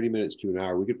saying 30 minutes to an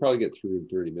hour. We could probably get through in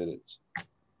 30 minutes.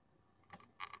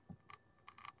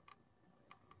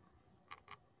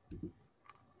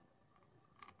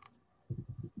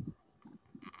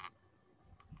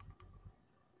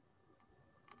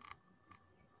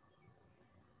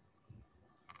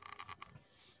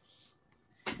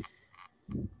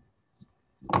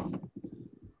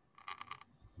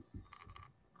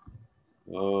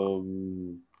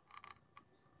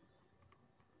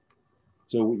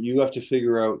 So you have to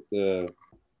figure out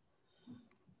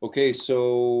okay,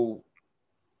 so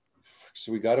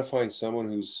we got to find someone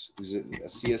who's a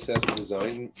CSS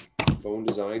design, phone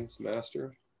design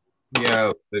master.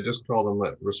 Yeah, they just call them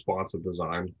like responsive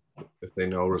design. If they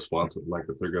know responsive, like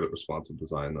if they're good at responsive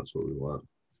design, that's what we want.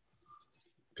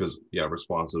 Because yeah,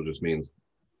 responsive just means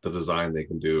the design they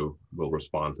can do will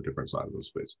respond to different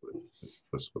sizes, basically.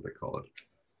 That's what they call it.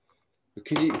 But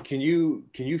can you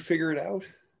figure it out?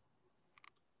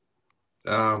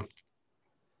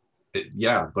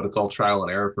 Yeah, but it's all trial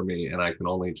and error for me, and I can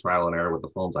only trial and error with the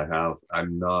phones I have.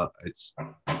 I'm not. It's.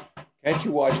 Can't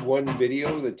you watch one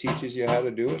video that teaches you how to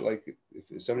do it? Like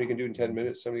if somebody can do it in 10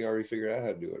 minutes, somebody already figured out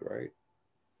how to do it, right?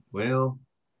 Well,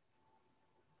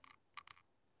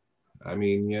 I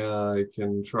mean, yeah, I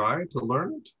can try to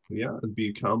learn it. Yeah, and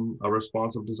become a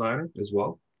responsive designer as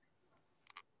well.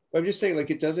 But I'm just saying,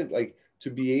 like, it doesn't like to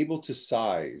be able to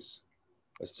size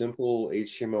a simple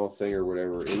HTML thing or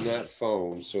whatever in that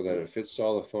phone so that it fits to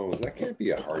all the phones. That can't be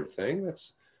a hard thing.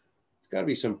 It's got to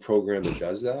be some program that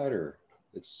does that, or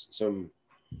it's some.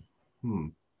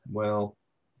 Well,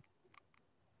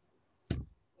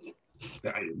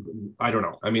 I don't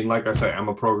know. I mean, like I say, I'm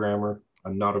a programmer.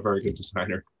 I'm not a very good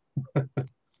designer.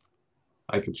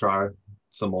 I could try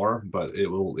some more, but it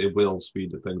will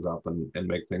speed things up and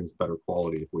make things better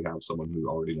quality if we have someone who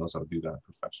already knows how to do that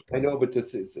professionally. I know, but the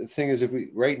thing is, if we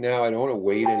right now, I don't want to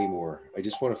wait anymore. I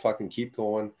just want to fucking keep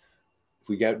going. If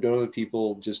we got done other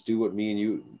people, just do what me and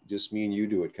you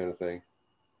do it, kind of thing.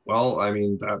 Well, I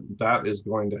mean that is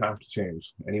going to have to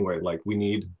change anyway. Like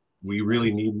we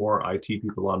really need more IT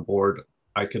people on board.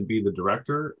 I can be the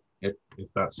director if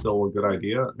that's still a good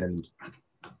idea, and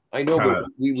I know, but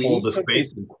we hold the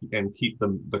space and keep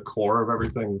the core of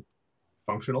everything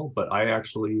functional. But I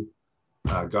actually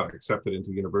got accepted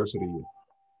into university,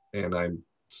 and I'm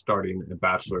starting a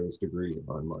bachelor's degree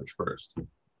on March 1st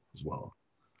as well.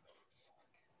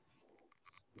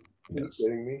 Are you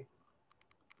kidding me?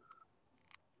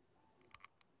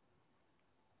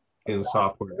 In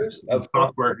software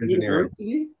engineering.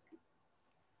 University?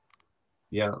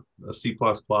 Yeah, a C++.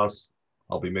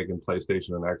 I'll be making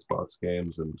PlayStation and Xbox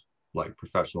games and like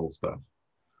professional stuff,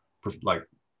 like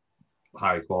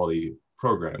high quality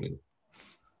programming.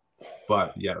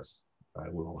 But yes, I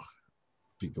will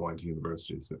be going to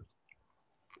university soon.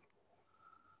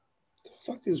 What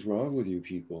the fuck is wrong with you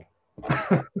people?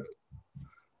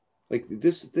 Like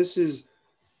this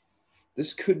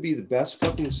could be the best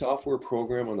fucking software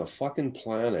program on the fucking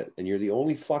planet, and you're the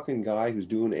only fucking guy who's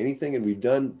doing anything, and we've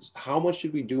done how much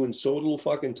should we do in so little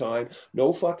fucking time?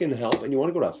 No fucking help, and you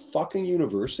want to go to fucking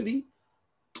university?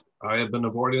 I have been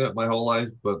avoiding it my whole life,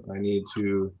 but I need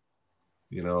to,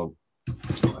 you know,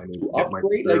 I need to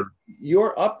upgrade. Like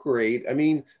your upgrade, I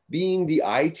mean, being the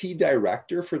IT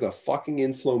director for the fucking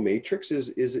Inflow Matrix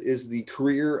is the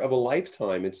career of a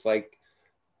lifetime. It's like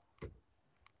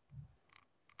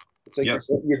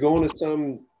yes. you're going to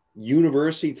some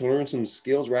university to learn some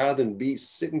skills rather than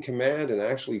sit in command and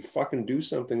actually fucking do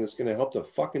something that's going to help the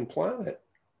fucking planet.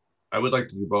 I would like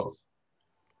to do both.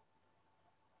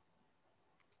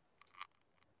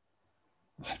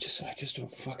 I just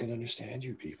don't fucking understand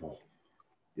you people.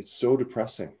 It's so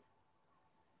depressing.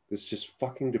 This just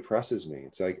fucking depresses me.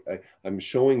 It's like I'm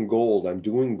showing gold, I'm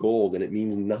doing gold, and it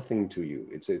means nothing to you.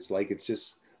 It's like it's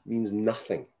just means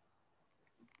nothing.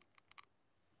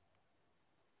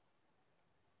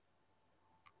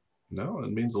 No,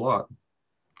 it means a lot.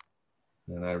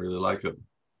 And I really like it.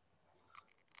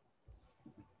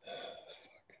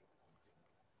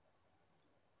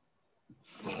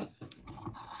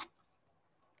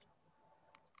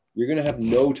 You're going to have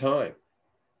no time.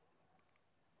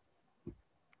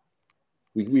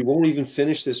 We won't even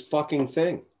finish this fucking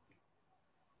thing.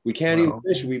 We can't even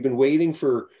finish. We've been waiting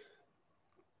for,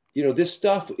 you know, this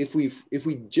stuff. If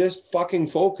we just fucking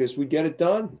focus, we get it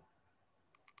done.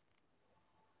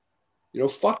 You know,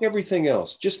 fuck everything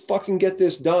else. Just fucking get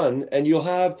this done, and you'll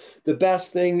have the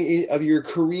best thing of your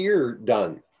career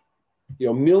done. You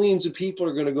know, millions of people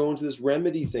are going to go into this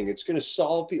remedy thing. It's going to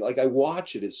solve people. Like, I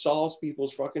watch it. It solves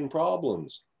people's fucking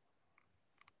problems.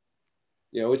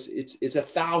 You know, it's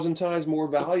 1,000 times more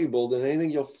valuable than anything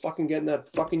you'll fucking get in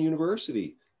that fucking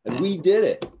university. And we did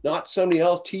it. Not somebody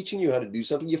else teaching you how to do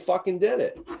something. You fucking did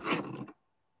it.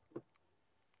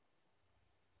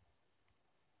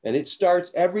 And it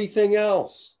starts everything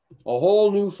else. A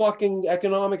whole new fucking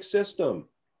economic system.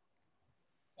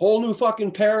 Whole new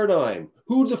fucking paradigm.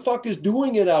 Who the fuck is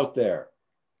doing it out there?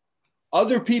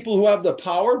 Other people who have the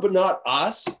power, but not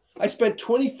us. I spent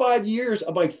 25 years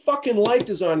of my fucking life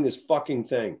designing this fucking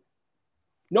thing.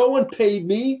 No one paid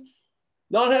me.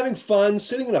 Not having fun,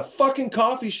 sitting in a fucking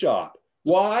coffee shop.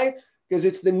 Why? Because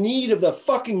it's the need of the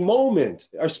fucking moment.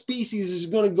 Our species is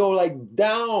going to go like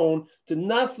down to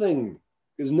nothing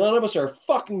because none of us are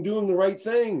fucking doing the right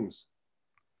things.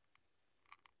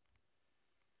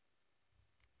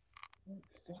 I don't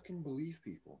fucking believe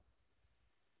people.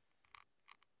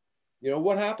 You know,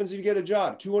 what happens if you get a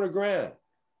job? 200 grand.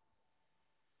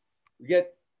 You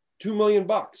get $2 million,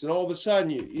 and all of a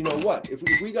sudden, you know what? If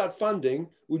we got funding,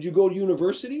 would you go to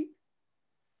university?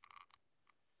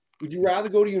 Would you rather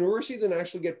go to university than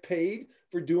actually get paid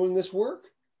for doing this work?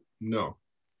 No.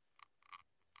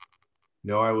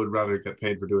 No, I would rather get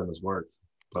paid for doing this work.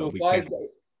 But so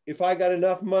if I got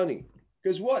enough money,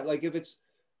 because what? Like, if it's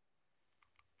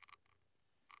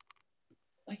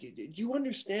like, do you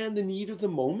understand the need of the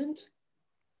moment?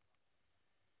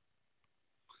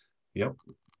 Yep.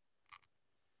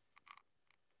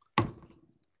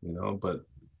 You know, but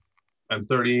I'm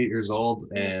 38 years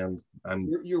old, and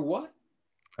you're what?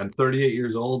 I'm 38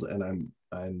 years old, and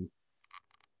I'm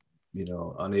you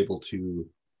know, unable to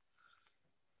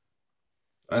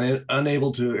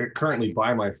currently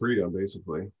buy my freedom,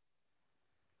 basically.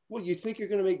 Well, you think you're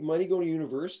going to make money going to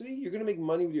university? You're going to make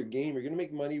money with your game. You're going to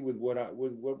make money with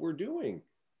what we're doing.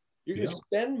 You're going to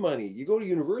spend money. You go to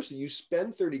university, you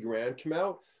spend 30 grand, come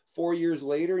out 4 years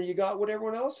later, and you got what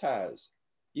everyone else has.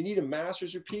 You need a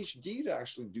master's or PhD to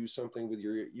actually do something with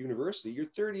your university. You're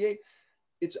 38.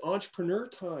 It's entrepreneur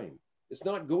time. It's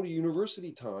not go to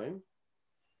university time.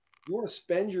 You want to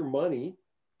spend your money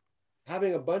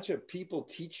having a bunch of people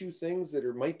teach you things that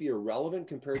might be irrelevant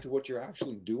compared to what you're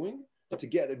actually doing to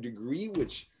get a degree,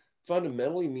 which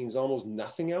fundamentally means almost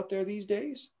nothing out there these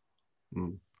days.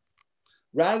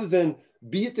 Rather than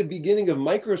be at the beginning of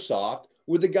Microsoft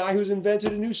with the guy who's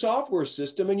invented a new software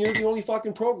system, and you're the only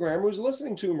fucking programmer who's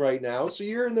listening to him right now. So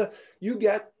you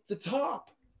get the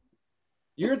top.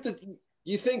 You're at the,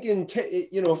 you think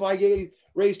you know, if I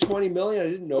raised 20 million, I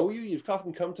didn't know you, you'd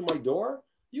fucking come to my door.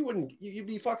 You'd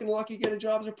be fucking lucky to get a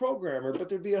job as a programmer, but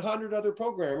there'd be 100 other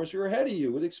programmers who are ahead of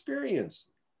you with experience.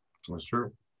 That's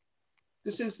true.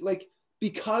 This is like,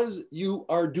 because you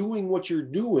are doing what you're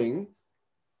doing,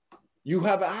 you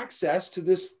have access to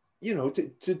this, you know,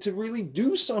 to really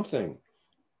do something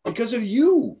because of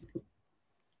you.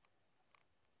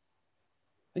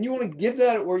 And you want to give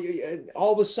that, or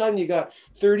all of a sudden you got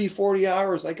 30, 40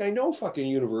 hours. Like, I know fucking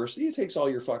university, it takes all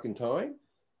your fucking time.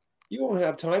 You won't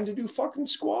have time to do fucking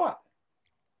squat.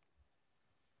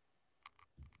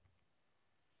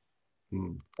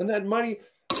 And that money,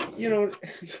 you know,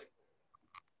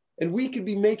 and we could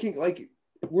be making, like,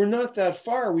 we're not that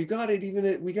far. We got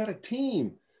it, we got a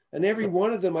team. And every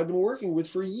one of them I've been working with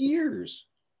for years.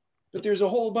 But there's a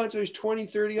whole bunch, there's 20,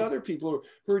 30 other people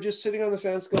who are just sitting on the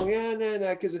fence going, nah,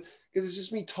 because it's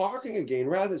just me talking again.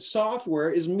 Rather,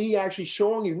 software is me actually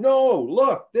showing you, no,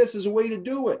 look, this is a way to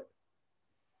do it.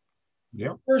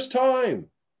 Yeah. First time.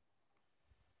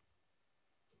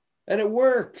 And it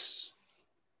works.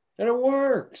 And it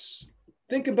works.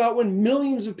 Think about when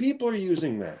millions of people are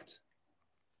using that.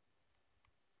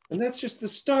 And that's just the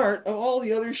start of all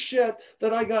the other shit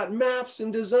that I got maps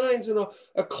and designs and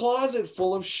a closet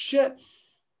full of shit.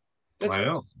 I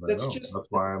know. That's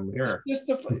why I'm here.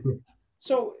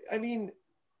 So, I mean,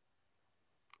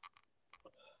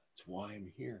 that's why I'm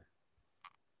here.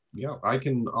 Yeah, I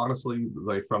can honestly,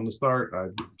 like from the start,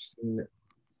 I've seen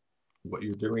what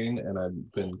you're doing and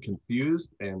I've been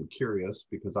confused and curious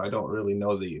because I don't really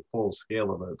know the full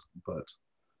scale of it, but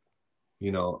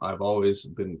I've always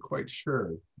been quite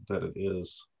sure that it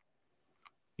is,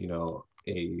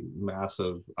 a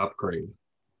massive upgrade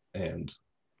and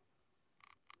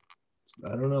I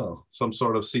don't know, some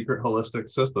sort of secret holistic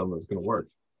system that's going to work.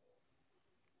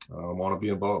 I want to be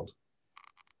involved,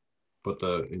 but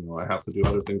I have to do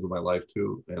other things with my life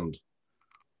too, and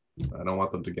I don't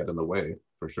want them to get in the way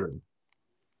for sure.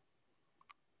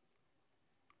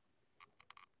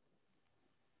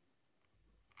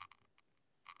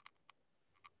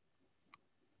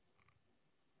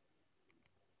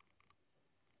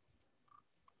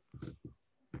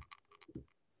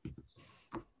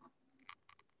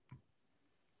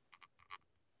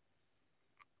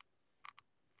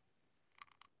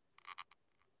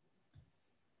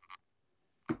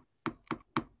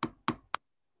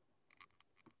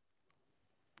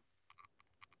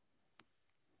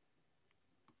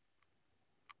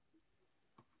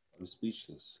 I'm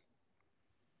speechless.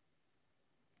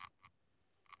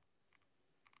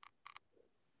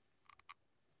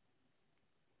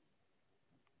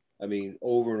 I mean,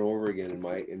 over and over again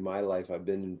in my life, I've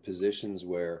been in positions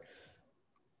where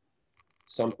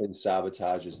something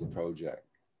sabotages the project.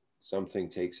 Something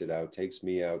takes it out, takes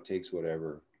me out, takes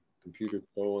whatever. Computer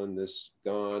stolen, this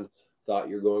gone. Thought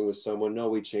you're going with someone. No,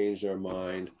 we changed our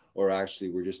mind. Or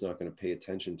actually, we're just not going to pay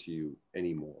attention to you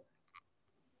anymore.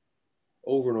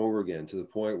 Over and over again, to the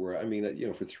point where, I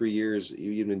mean, for 3 years,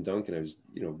 even in Duncan, I was,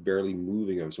 barely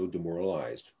moving. I was so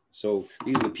demoralized. So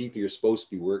these are the people you're supposed to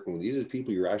be working with. These are the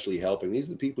people you're actually helping. These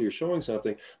are the people you're showing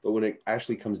something. But when it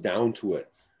actually comes down to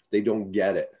it, they don't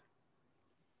get it.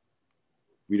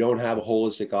 We don't have a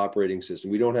holistic operating system.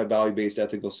 We don't have value-based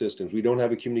ethical systems. We don't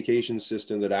have a communication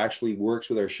system that actually works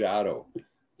with our shadow.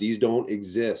 These don't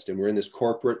exist. And we're in this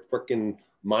corporate freaking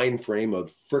mind frame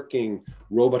of freaking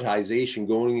robotization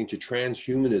going into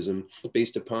transhumanism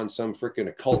based upon some freaking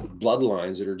occult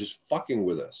bloodlines that are just fucking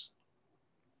with us.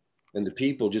 And the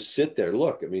people just sit there.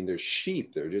 Look, I mean, they're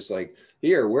sheep. They're just like,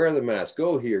 here, wear the mask,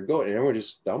 go here, go. And everyone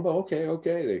just,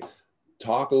 okay. They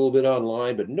talk a little bit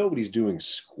online, but nobody's doing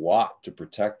squat to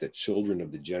protect the children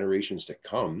of the generations to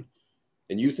come.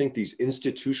 And you think these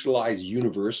institutionalized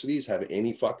universities have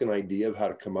any fucking idea of how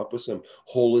to come up with some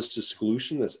holistic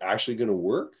solution that's actually going to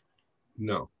work?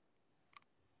 No.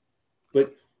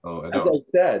 But as I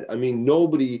said, I mean,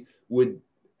 nobody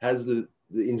has the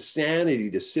insanity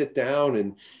to sit down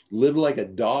and live like a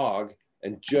dog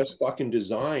and just fucking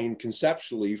design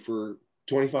conceptually for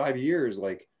 25 years.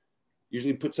 Like,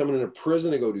 usually put someone in a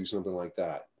prison to go do something like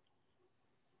that.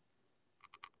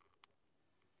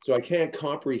 So I can't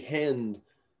comprehend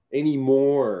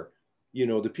anymore,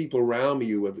 the people around me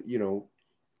who have,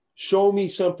 show me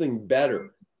something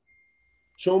better.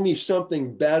 Show me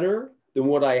something better than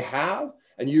what I have.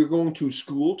 And you're going to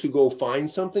school to go find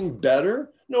something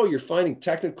better? No, you're finding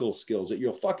technical skills that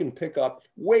you'll fucking pick up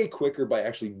way quicker by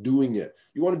actually doing it.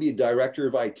 You want to be a director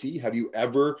of IT? Have you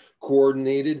ever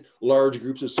coordinated large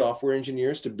groups of software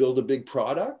engineers to build a big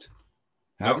product?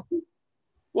 Have you?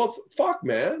 Well, fuck,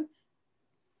 man.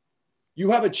 You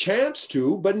have a chance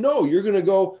to, but no, you're going to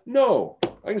go, no,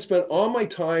 I can spend all my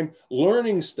time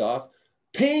learning stuff,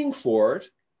 paying for it,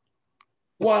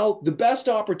 while the best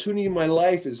opportunity in my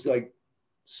life is like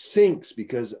sinks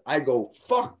because I go,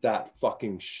 fuck that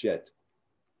fucking shit.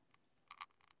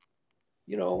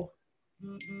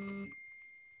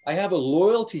 I have a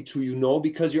loyalty to you,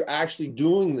 because you're actually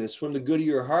doing this from the good of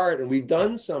your heart and we've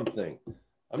done something.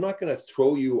 I'm not going to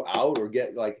throw you out or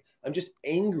get like, I'm just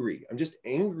angry. I'm just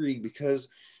angry because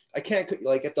I can't,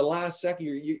 like at the last second,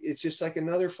 it's just like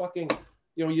another fucking,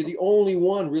 you're the only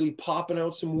one really popping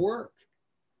out some work.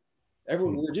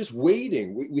 We're just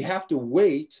waiting. We have to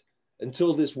wait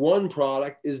until this one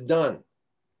product is done.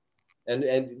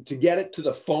 And to get it to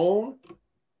the phone,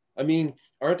 I mean,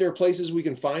 aren't there places we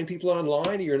can find people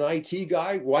online? You're an IT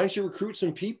guy. Why don't you recruit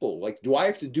some people? Like, do I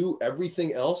have to do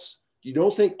everything else? You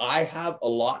don't think I have a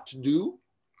lot to do?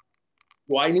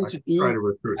 Do I need to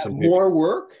do more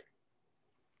work?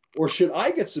 Or should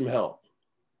I get some help?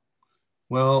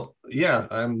 Well, yeah,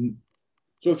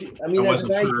 So as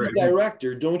an IT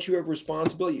director, don't you have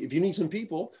responsibility? If you need some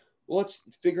people, well, let's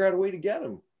figure out a way to get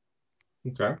them.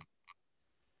 Okay.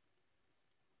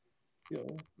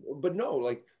 But no,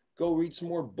 like go read some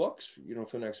more books,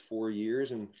 for the next 4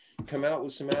 years and come out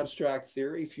with some abstract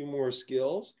theory, a few more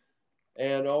skills.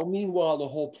 And meanwhile, the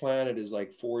whole planet is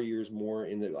like 4 years more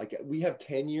in it. Like we have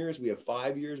 10 years, we have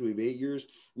 5 years, we have 8 years.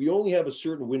 We only have a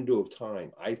certain window of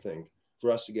time, I think,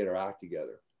 for us to get our act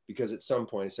together. because at some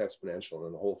point it's exponential and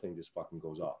then the whole thing just fucking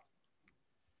goes off.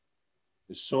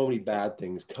 There's so many bad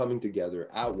things coming together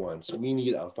at once. We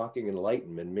need a fucking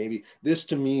enlightenment. Maybe this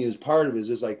to me is part of it,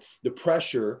 is like the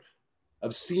pressure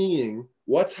of seeing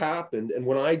what's happened. And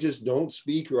when I just don't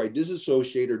speak or I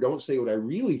disassociate or don't say what I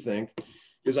really think,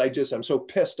 because I'm so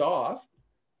pissed off,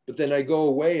 but then I go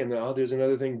away and oh, there's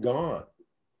another thing gone.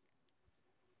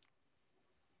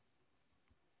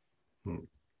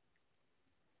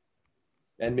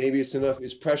 And maybe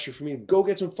it's pressure for me to go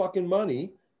get some fucking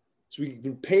money so we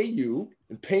can pay you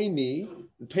and pay me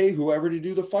and pay whoever to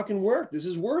do the fucking work. This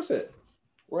is worth it.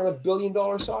 We're on $1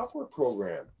 billion software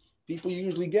program. People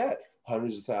usually get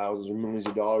hundreds of thousands or millions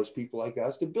of dollars, people like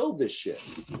us, to build this shit.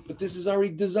 But this is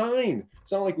already designed.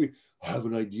 It's not like we have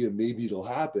an idea, maybe it'll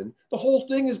happen. The whole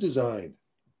thing is designed.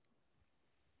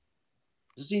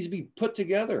 This needs to be put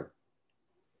together.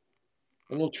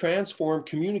 And it'll transform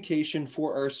communication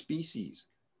for our species.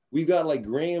 We've got like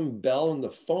Graham Bell on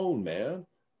the phone, man.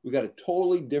 We got a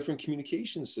totally different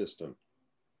communication system.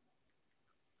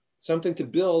 Something to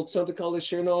build, something called the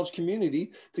shared knowledge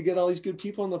community to get all these good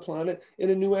people on the planet in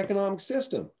a new economic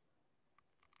system.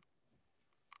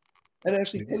 And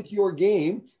actually take your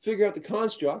game, figure out the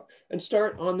construct, and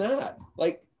start on that.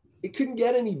 Like, it couldn't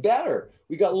get any better.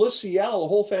 We got Luciel, a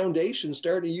whole foundation,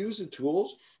 starting to use the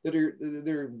tools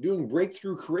they're doing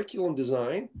breakthrough curriculum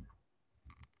design.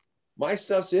 My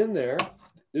stuff's in there.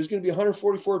 There's going to be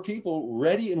 144 people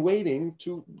ready and waiting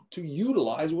to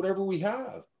utilize whatever we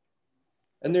have.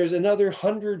 And there's another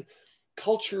 100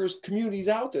 cultures, communities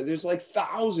out there. There's like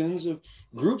thousands of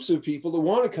groups of people that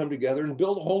want to come together and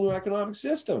build a whole new economic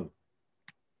system.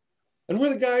 And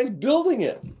we're the guys building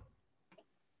it.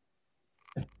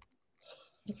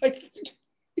 Like,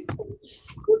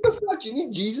 what the fuck? You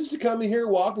need Jesus to come in here,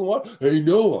 walk and walk. Hey,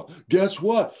 Noah, guess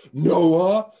what?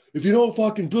 Noah, if you don't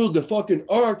fucking build the fucking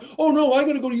ark, oh no, I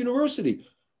got to go to university.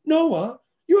 Noah,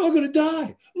 you're all going to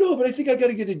die. No, but I think I got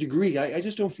to get a degree. I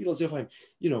just don't feel as if I'm,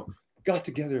 got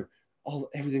together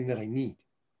everything that I need.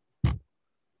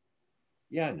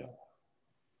 Yeah, Noah.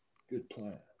 Good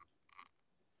plan.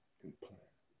 Good plan.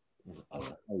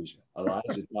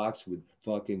 Elijah talks with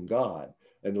fucking God.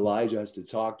 And Elijah has to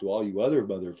talk to all you other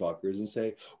motherfuckers and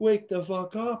say, wake the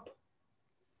fuck up.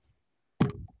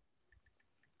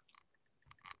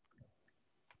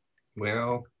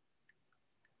 Well,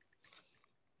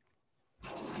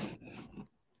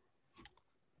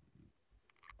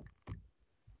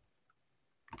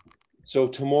 so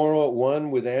tomorrow at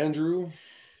 1 with Andrew?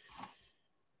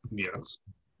 yes,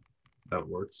 that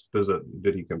works.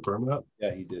 Did he confirm that?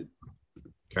 Yeah, he did.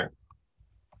 Okay.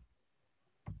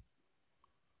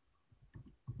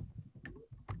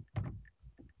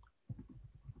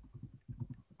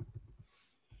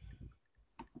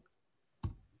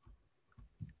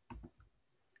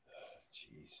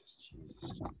 Jesus.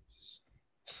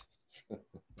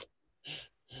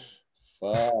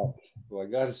 Fuck. Well, I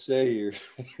gotta say, you're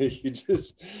a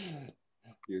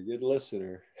good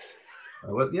listener.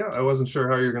 I wasn't sure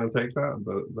how you're going to take that,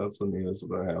 but that's the news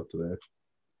that I have today.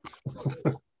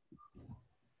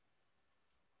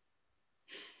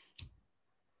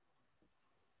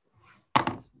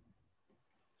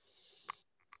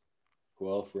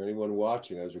 Well, for anyone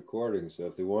watching, I was recording, so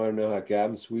if they want to know how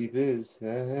Captain Sweep is,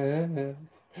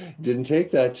 didn't take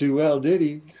that too well, did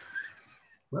he?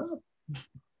 Well.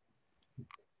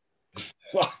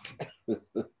 Fuck.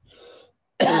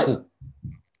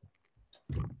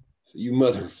 So you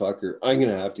motherfucker, I'm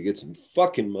gonna have to get some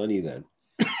fucking money then.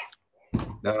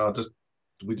 No,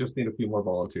 we just need a few more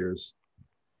volunteers.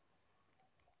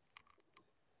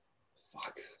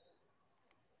 Fuck.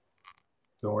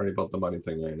 Don't worry about the money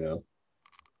thing right now.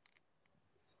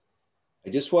 I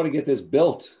just want to get this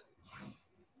built.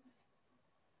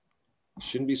 It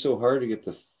shouldn't be so hard to get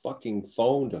the fucking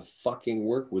phone to fucking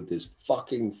work with this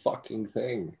fucking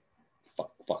thing.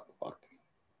 Fuck.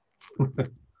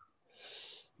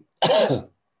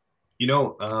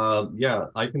 Yeah,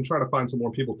 I can try to find some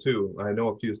more people too. I know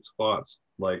a few spots.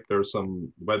 Like there's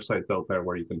some websites out there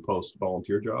where you can post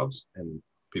volunteer jobs, and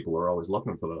people are always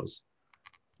looking for those.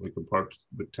 We could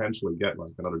potentially get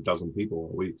like another dozen people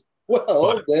a week.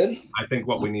 Well, then I think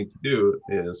what we need to do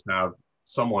is have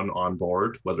someone on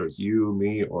board, whether it's you,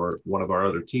 me, or one of our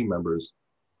other team members,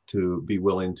 to be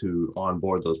willing to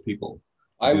onboard those people.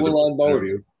 I will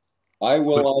onboard. I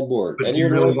will onboard. But you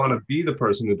really want to be the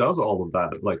person who does all of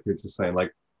that? Like you're just saying,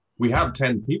 like we have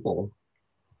 10 people.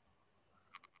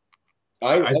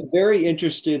 I'm very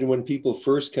interested in when people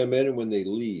first come in and when they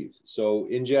leave. So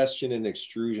ingestion and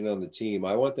extrusion on the team.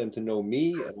 I want them to know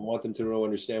me and I want them to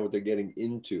understand what they're getting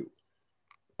into.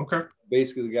 Okay.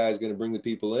 Basically, the guy is going to bring the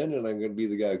people in, and I'm going to be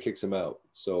the guy who kicks them out.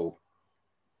 So,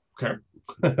 okay.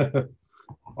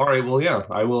 All right. Well, yeah,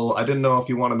 I will. I didn't know if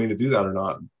you wanted me to do that or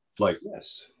not. Like,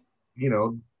 yes. you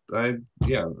know, I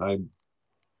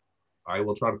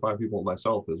will try to find people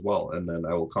myself as well, and then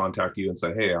I will contact you and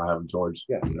say, hey, I have George.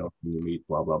 Yeah. You know, can you meet?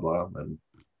 Blah blah blah. And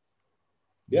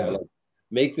Yeah, like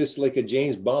make this like a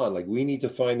James Bond. Like we need to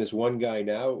find this one guy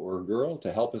now or girl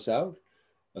to help us out,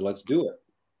 and let's do it.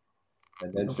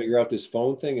 And then figure out this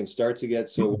phone thing and start to get,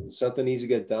 so when something needs to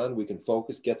get done, we can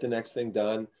focus, get the next thing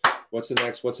done. What's the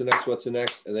next? What's the next? What's the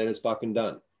next? And then it's fucking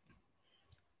done.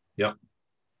 Yep.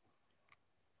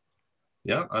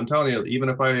 Yeah, I'm telling you, even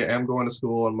if I am going to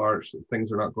school in March,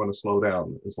 things are not going to slow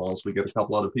down. As long as we get a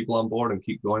couple other people on board and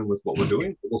keep going with what we're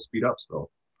doing, it will speed up still.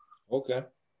 Okay.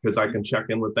 Because I can check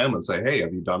in with them and say, hey,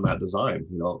 have you done that design?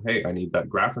 You know, hey, I need that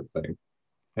graphic thing.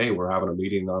 Hey, we're having a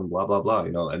meeting on blah, blah, blah,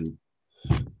 you know, and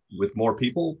with more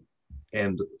people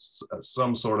and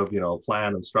some sort of, you know,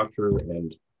 plan and structure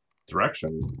and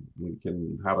direction, we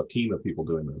can have a team of people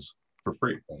doing this for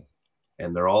free.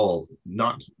 And they're all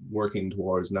not working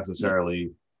towards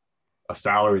necessarily a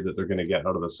salary that they're going to get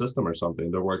out of the system or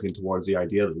something. They're working towards the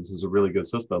idea that this is a really good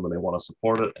system and they want to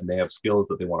support it and they have skills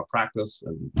that they want to practice.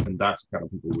 And that's the kind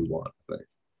of people we want, I think.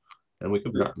 And we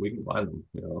can find them,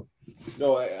 you know.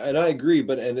 No, I agree,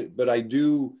 but I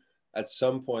do at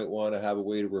some point want to have a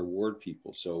way to reward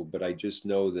people. So, but I just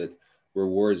know that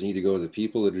rewards need to go to the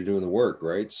people that are doing the work,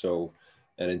 right? So,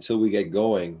 and until we get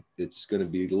going, it's going to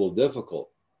be a little difficult.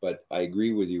 But I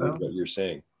agree with you with what you're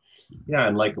saying. Yeah,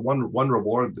 and like one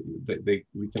reward that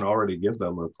we can already give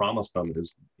them or promise them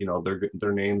is, you know,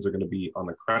 their names are going to be on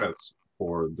the credits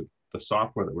for the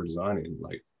software that we're designing.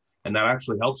 Like, and that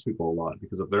actually helps people a lot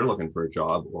because if they're looking for a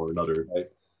job or another, right,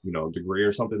 you know, degree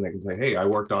or something, they can say, hey, I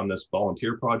worked on this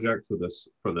volunteer project for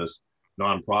this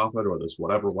nonprofit or this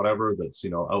whatever that's, you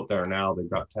know, out there now. They've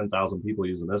got 10,000 people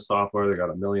using this software. They got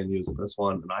 1 million using this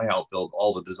one, and I helped build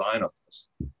all the design of this.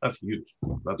 That's huge.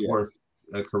 That's worth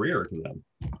a career to them.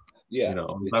 Yeah, you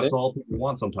know, that's all people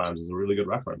want sometimes is a really good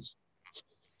reference.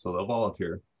 So they'll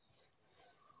volunteer.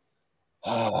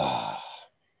 We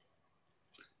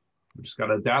just got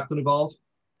to adapt and evolve.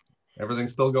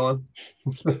 Everything's still going.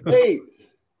 Hey,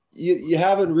 you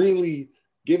haven't really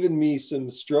given me some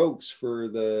strokes for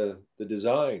the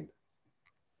design.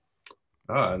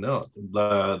 No,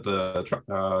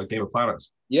 the Game of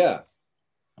Planets. Yeah.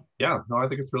 Yeah, no, I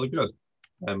think it's really good.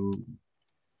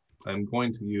 I'm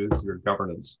going to use your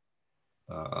governance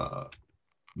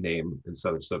name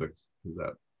instead of civics because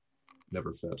that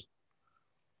never fit.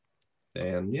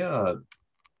 And yeah,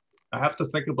 I have to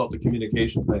think about the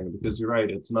communication thing because you're right,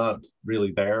 it's not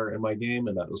really there in my game,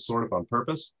 and that was sort of on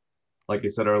purpose. Like I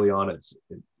said early on,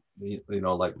 you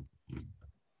know, like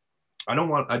I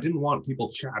didn't want people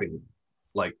chatting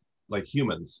like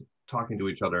humans talking to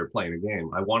each other playing a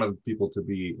game. I wanted people to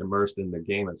be immersed in the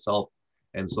game itself,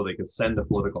 and so they could send a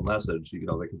political message. You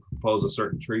know, they could propose a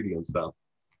certain treaty and stuff,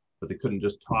 but they couldn't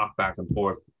just talk back and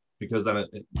forth because then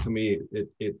to me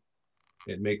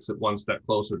it makes it one step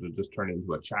closer to just turning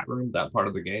into a chat room, that part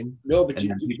of the game. No, but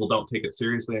then people don't take it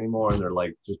seriously anymore, and they're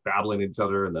like just babbling at each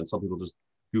other, and then some people just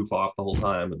goof off the whole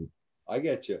time. And I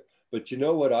get you. But you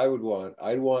know what I would want?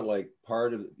 I'd want like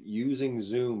part of using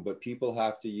Zoom, but people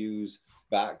have to use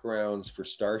backgrounds for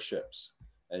starships.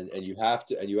 And you have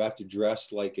to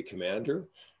dress like a commander,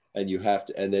 and you have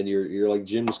to, and then you're like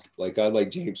I'm like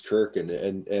James Kirk, and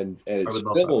it's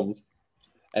filmed.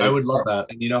 I would love that.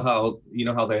 And you know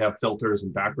how they have filters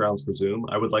and backgrounds for Zoom?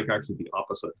 I would like actually the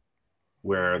opposite,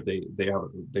 where they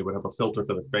would have a filter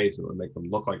for their face and it would make them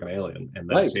look like an alien, and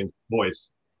then change the voice.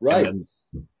 Right.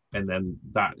 And then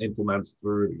that implements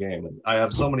through the game. And I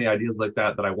have so many ideas like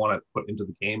that I want to put into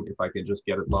the game if I can just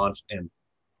get it launched and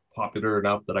popular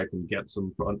enough that I can get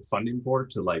some funding for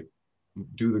it to like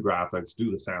do the graphics,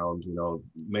 do the sound, you know,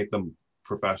 make them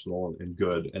professional and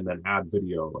good, and then add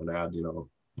video and add, you know,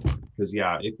 because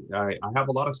I have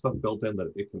a lot of stuff built in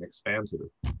that it can expand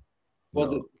to.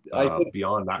 Well, I think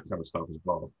beyond that kind of stuff as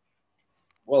well.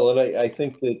 Well, and I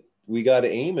think that we got to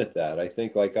aim at that. I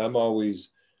think like I'm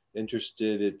always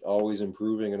interested in always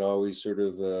improving and always sort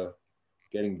of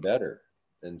getting better.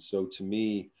 And so to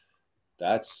me,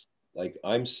 that's like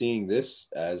I'm seeing this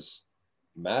as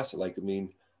massive. Like, I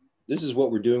mean, this is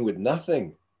what we're doing with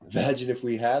nothing. Imagine if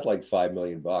we had like $5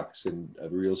 million and a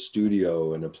real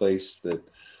studio and a place that,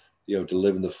 you know, to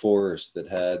live in the forest that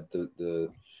had the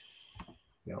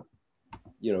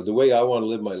you know, the way I want to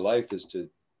live my life is to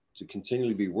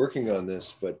continually be working on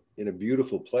this, but in a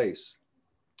beautiful place.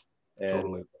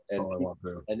 And That's all I want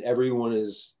to. And everyone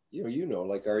is,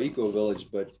 like our eco village,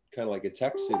 but kind of like a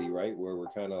tech city, right? Where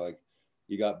we're kind of like,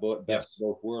 you got best of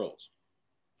both worlds.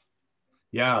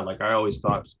 Yeah, like I always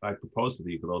thought, I proposed to the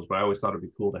eco village, but I always thought it'd be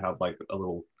cool to have like a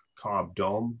little cob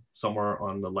dome somewhere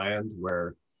on the land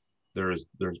where there's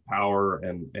power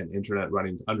and internet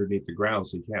running underneath the ground,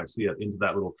 so you can't see it, into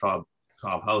that little cob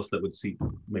house that would seat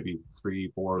maybe 3,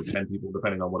 4, 10 people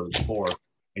depending on what it's for.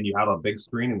 And you have a big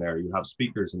screen in there, you have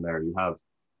speakers in there, you have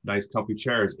nice comfy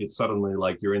chairs. It's suddenly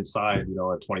like you're inside, a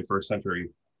 21st century,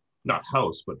 not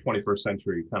house, but 21st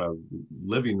century kind of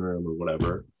living room or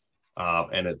whatever.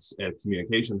 And it's a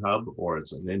communication hub, or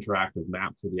it's an interactive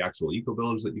map for the actual eco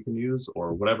village that you can use,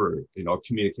 or whatever, a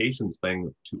communications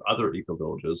thing to other eco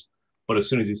villages. But as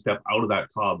soon as you step out of that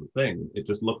cob thing, it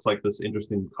just looks like this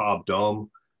interesting cob dome.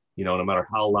 No matter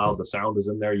how loud the sound is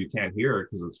in there, you can't hear it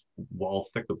because it's all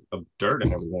thick of dirt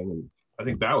and everything. And I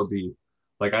think that would be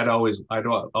like, I'd always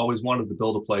wanted to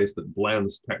build a place that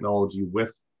blends technology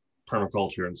with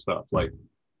permaculture and stuff. Like,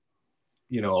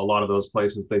 a lot of those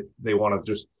places, they want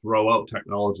to just throw out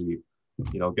technology,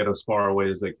 get as far away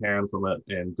as they can from it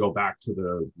and go back to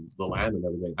the land and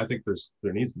everything. I think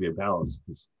there needs to be a balance,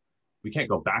 because we can't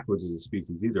go backwards as a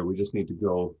species either. We just need to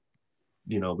go,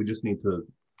 we just need to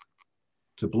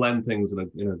blend things in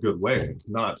a good way,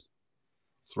 not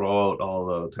throw out all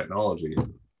the technology.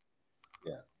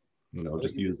 Yeah.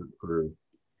 Just use it for,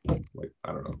 like,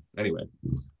 I don't know. Anyway.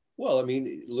 Well, I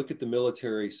mean, look at the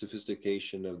military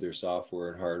sophistication of their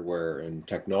software and hardware and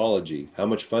technology, how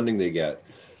much funding they get.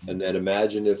 And then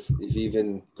imagine if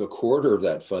even a quarter of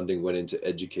that funding went into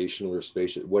educational or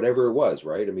spatial, whatever it was,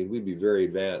 right? I mean, we'd be very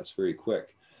advanced, very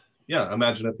quick. Yeah,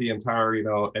 imagine if the entire,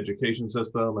 education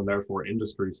system and therefore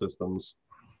industry systems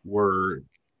were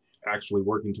actually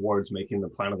working towards making the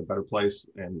planet a better place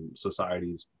and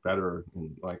societies better.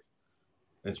 And like,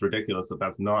 it's ridiculous that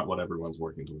that's not what everyone's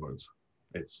working towards.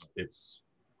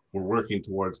 We're working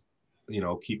towards,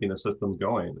 keeping the systems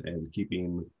going and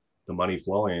keeping the money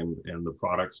flowing and the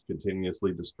products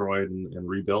continuously destroyed and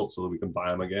rebuilt so that we can buy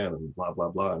them again and blah, blah,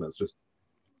 blah. And it's just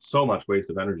so much waste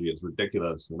of energy. It's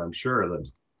ridiculous. And I'm sure that,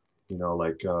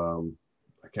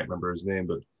 I can't remember his name,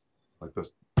 but like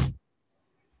this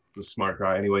smart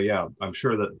guy. Anyway, yeah, I'm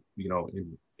sure that,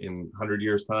 in 100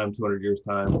 years time, 200 years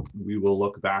time, we will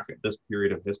look back at this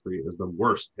period of history as the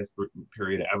worst history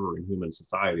period ever in human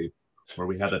society, where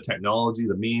we had the technology,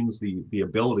 the means, the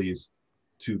abilities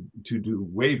to do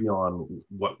way beyond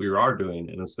what we are doing.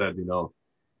 And instead,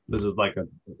 this is like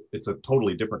it's a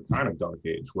totally different kind of dark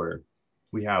age where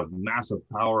we have massive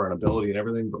power and ability and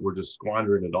everything, but we're just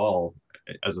squandering it all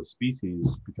as a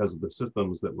species because of the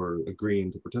systems that we're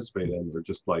agreeing to participate in. They're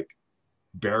just like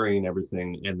burying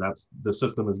everything, and that's the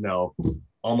system is now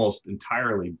almost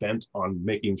entirely bent on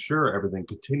making sure everything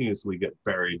continuously get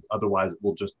buried. Otherwise, it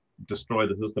will just destroy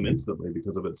the system instantly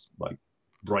because of its like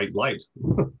bright light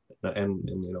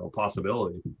and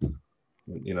possibility.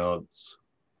 It's,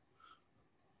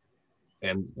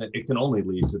 and it can only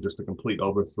lead to just a complete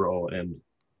overthrow and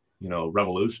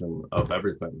revolution of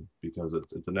everything, because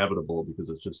it's inevitable, because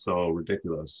it's just so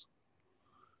ridiculous.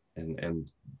 And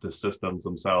the systems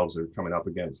themselves are coming up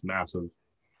against massive,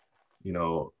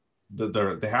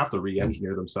 they have to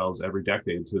re-engineer themselves every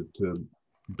decade to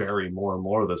bury more and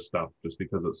more of this stuff, just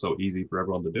because it's so easy for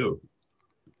everyone to do.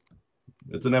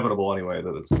 It's inevitable anyway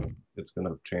that it's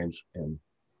gonna change, and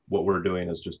what we're doing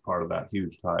is just part of that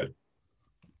huge tide.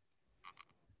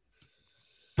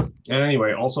 And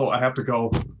anyway, also I have to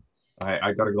go.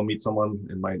 I got to go meet someone,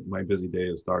 and my busy day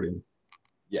is starting.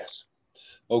 Yes.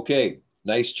 Okay.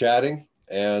 Nice chatting,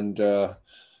 and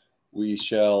we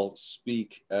shall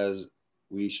speak as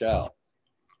we shall.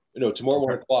 Tomorrow, okay.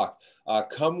 1 o'clock.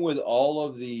 Come with all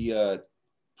of the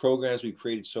programs we've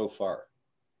created so far.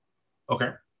 Okay.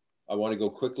 I want to go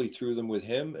quickly through them with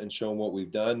him and show him what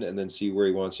we've done, and then see where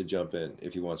he wants to jump in,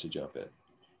 if he wants to jump in.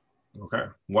 Okay.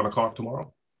 1 o'clock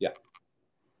tomorrow? Yeah.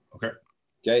 Okay.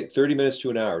 Okay. 30 minutes to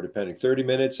an hour, depending. 30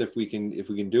 minutes if we can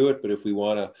do it, but if we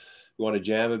want to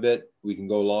jam a bit, we can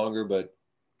go longer, but it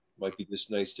might be just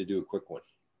nice to do a quick one.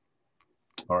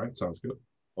 All right. Sounds good.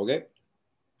 Okay.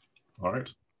 All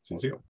right. See you.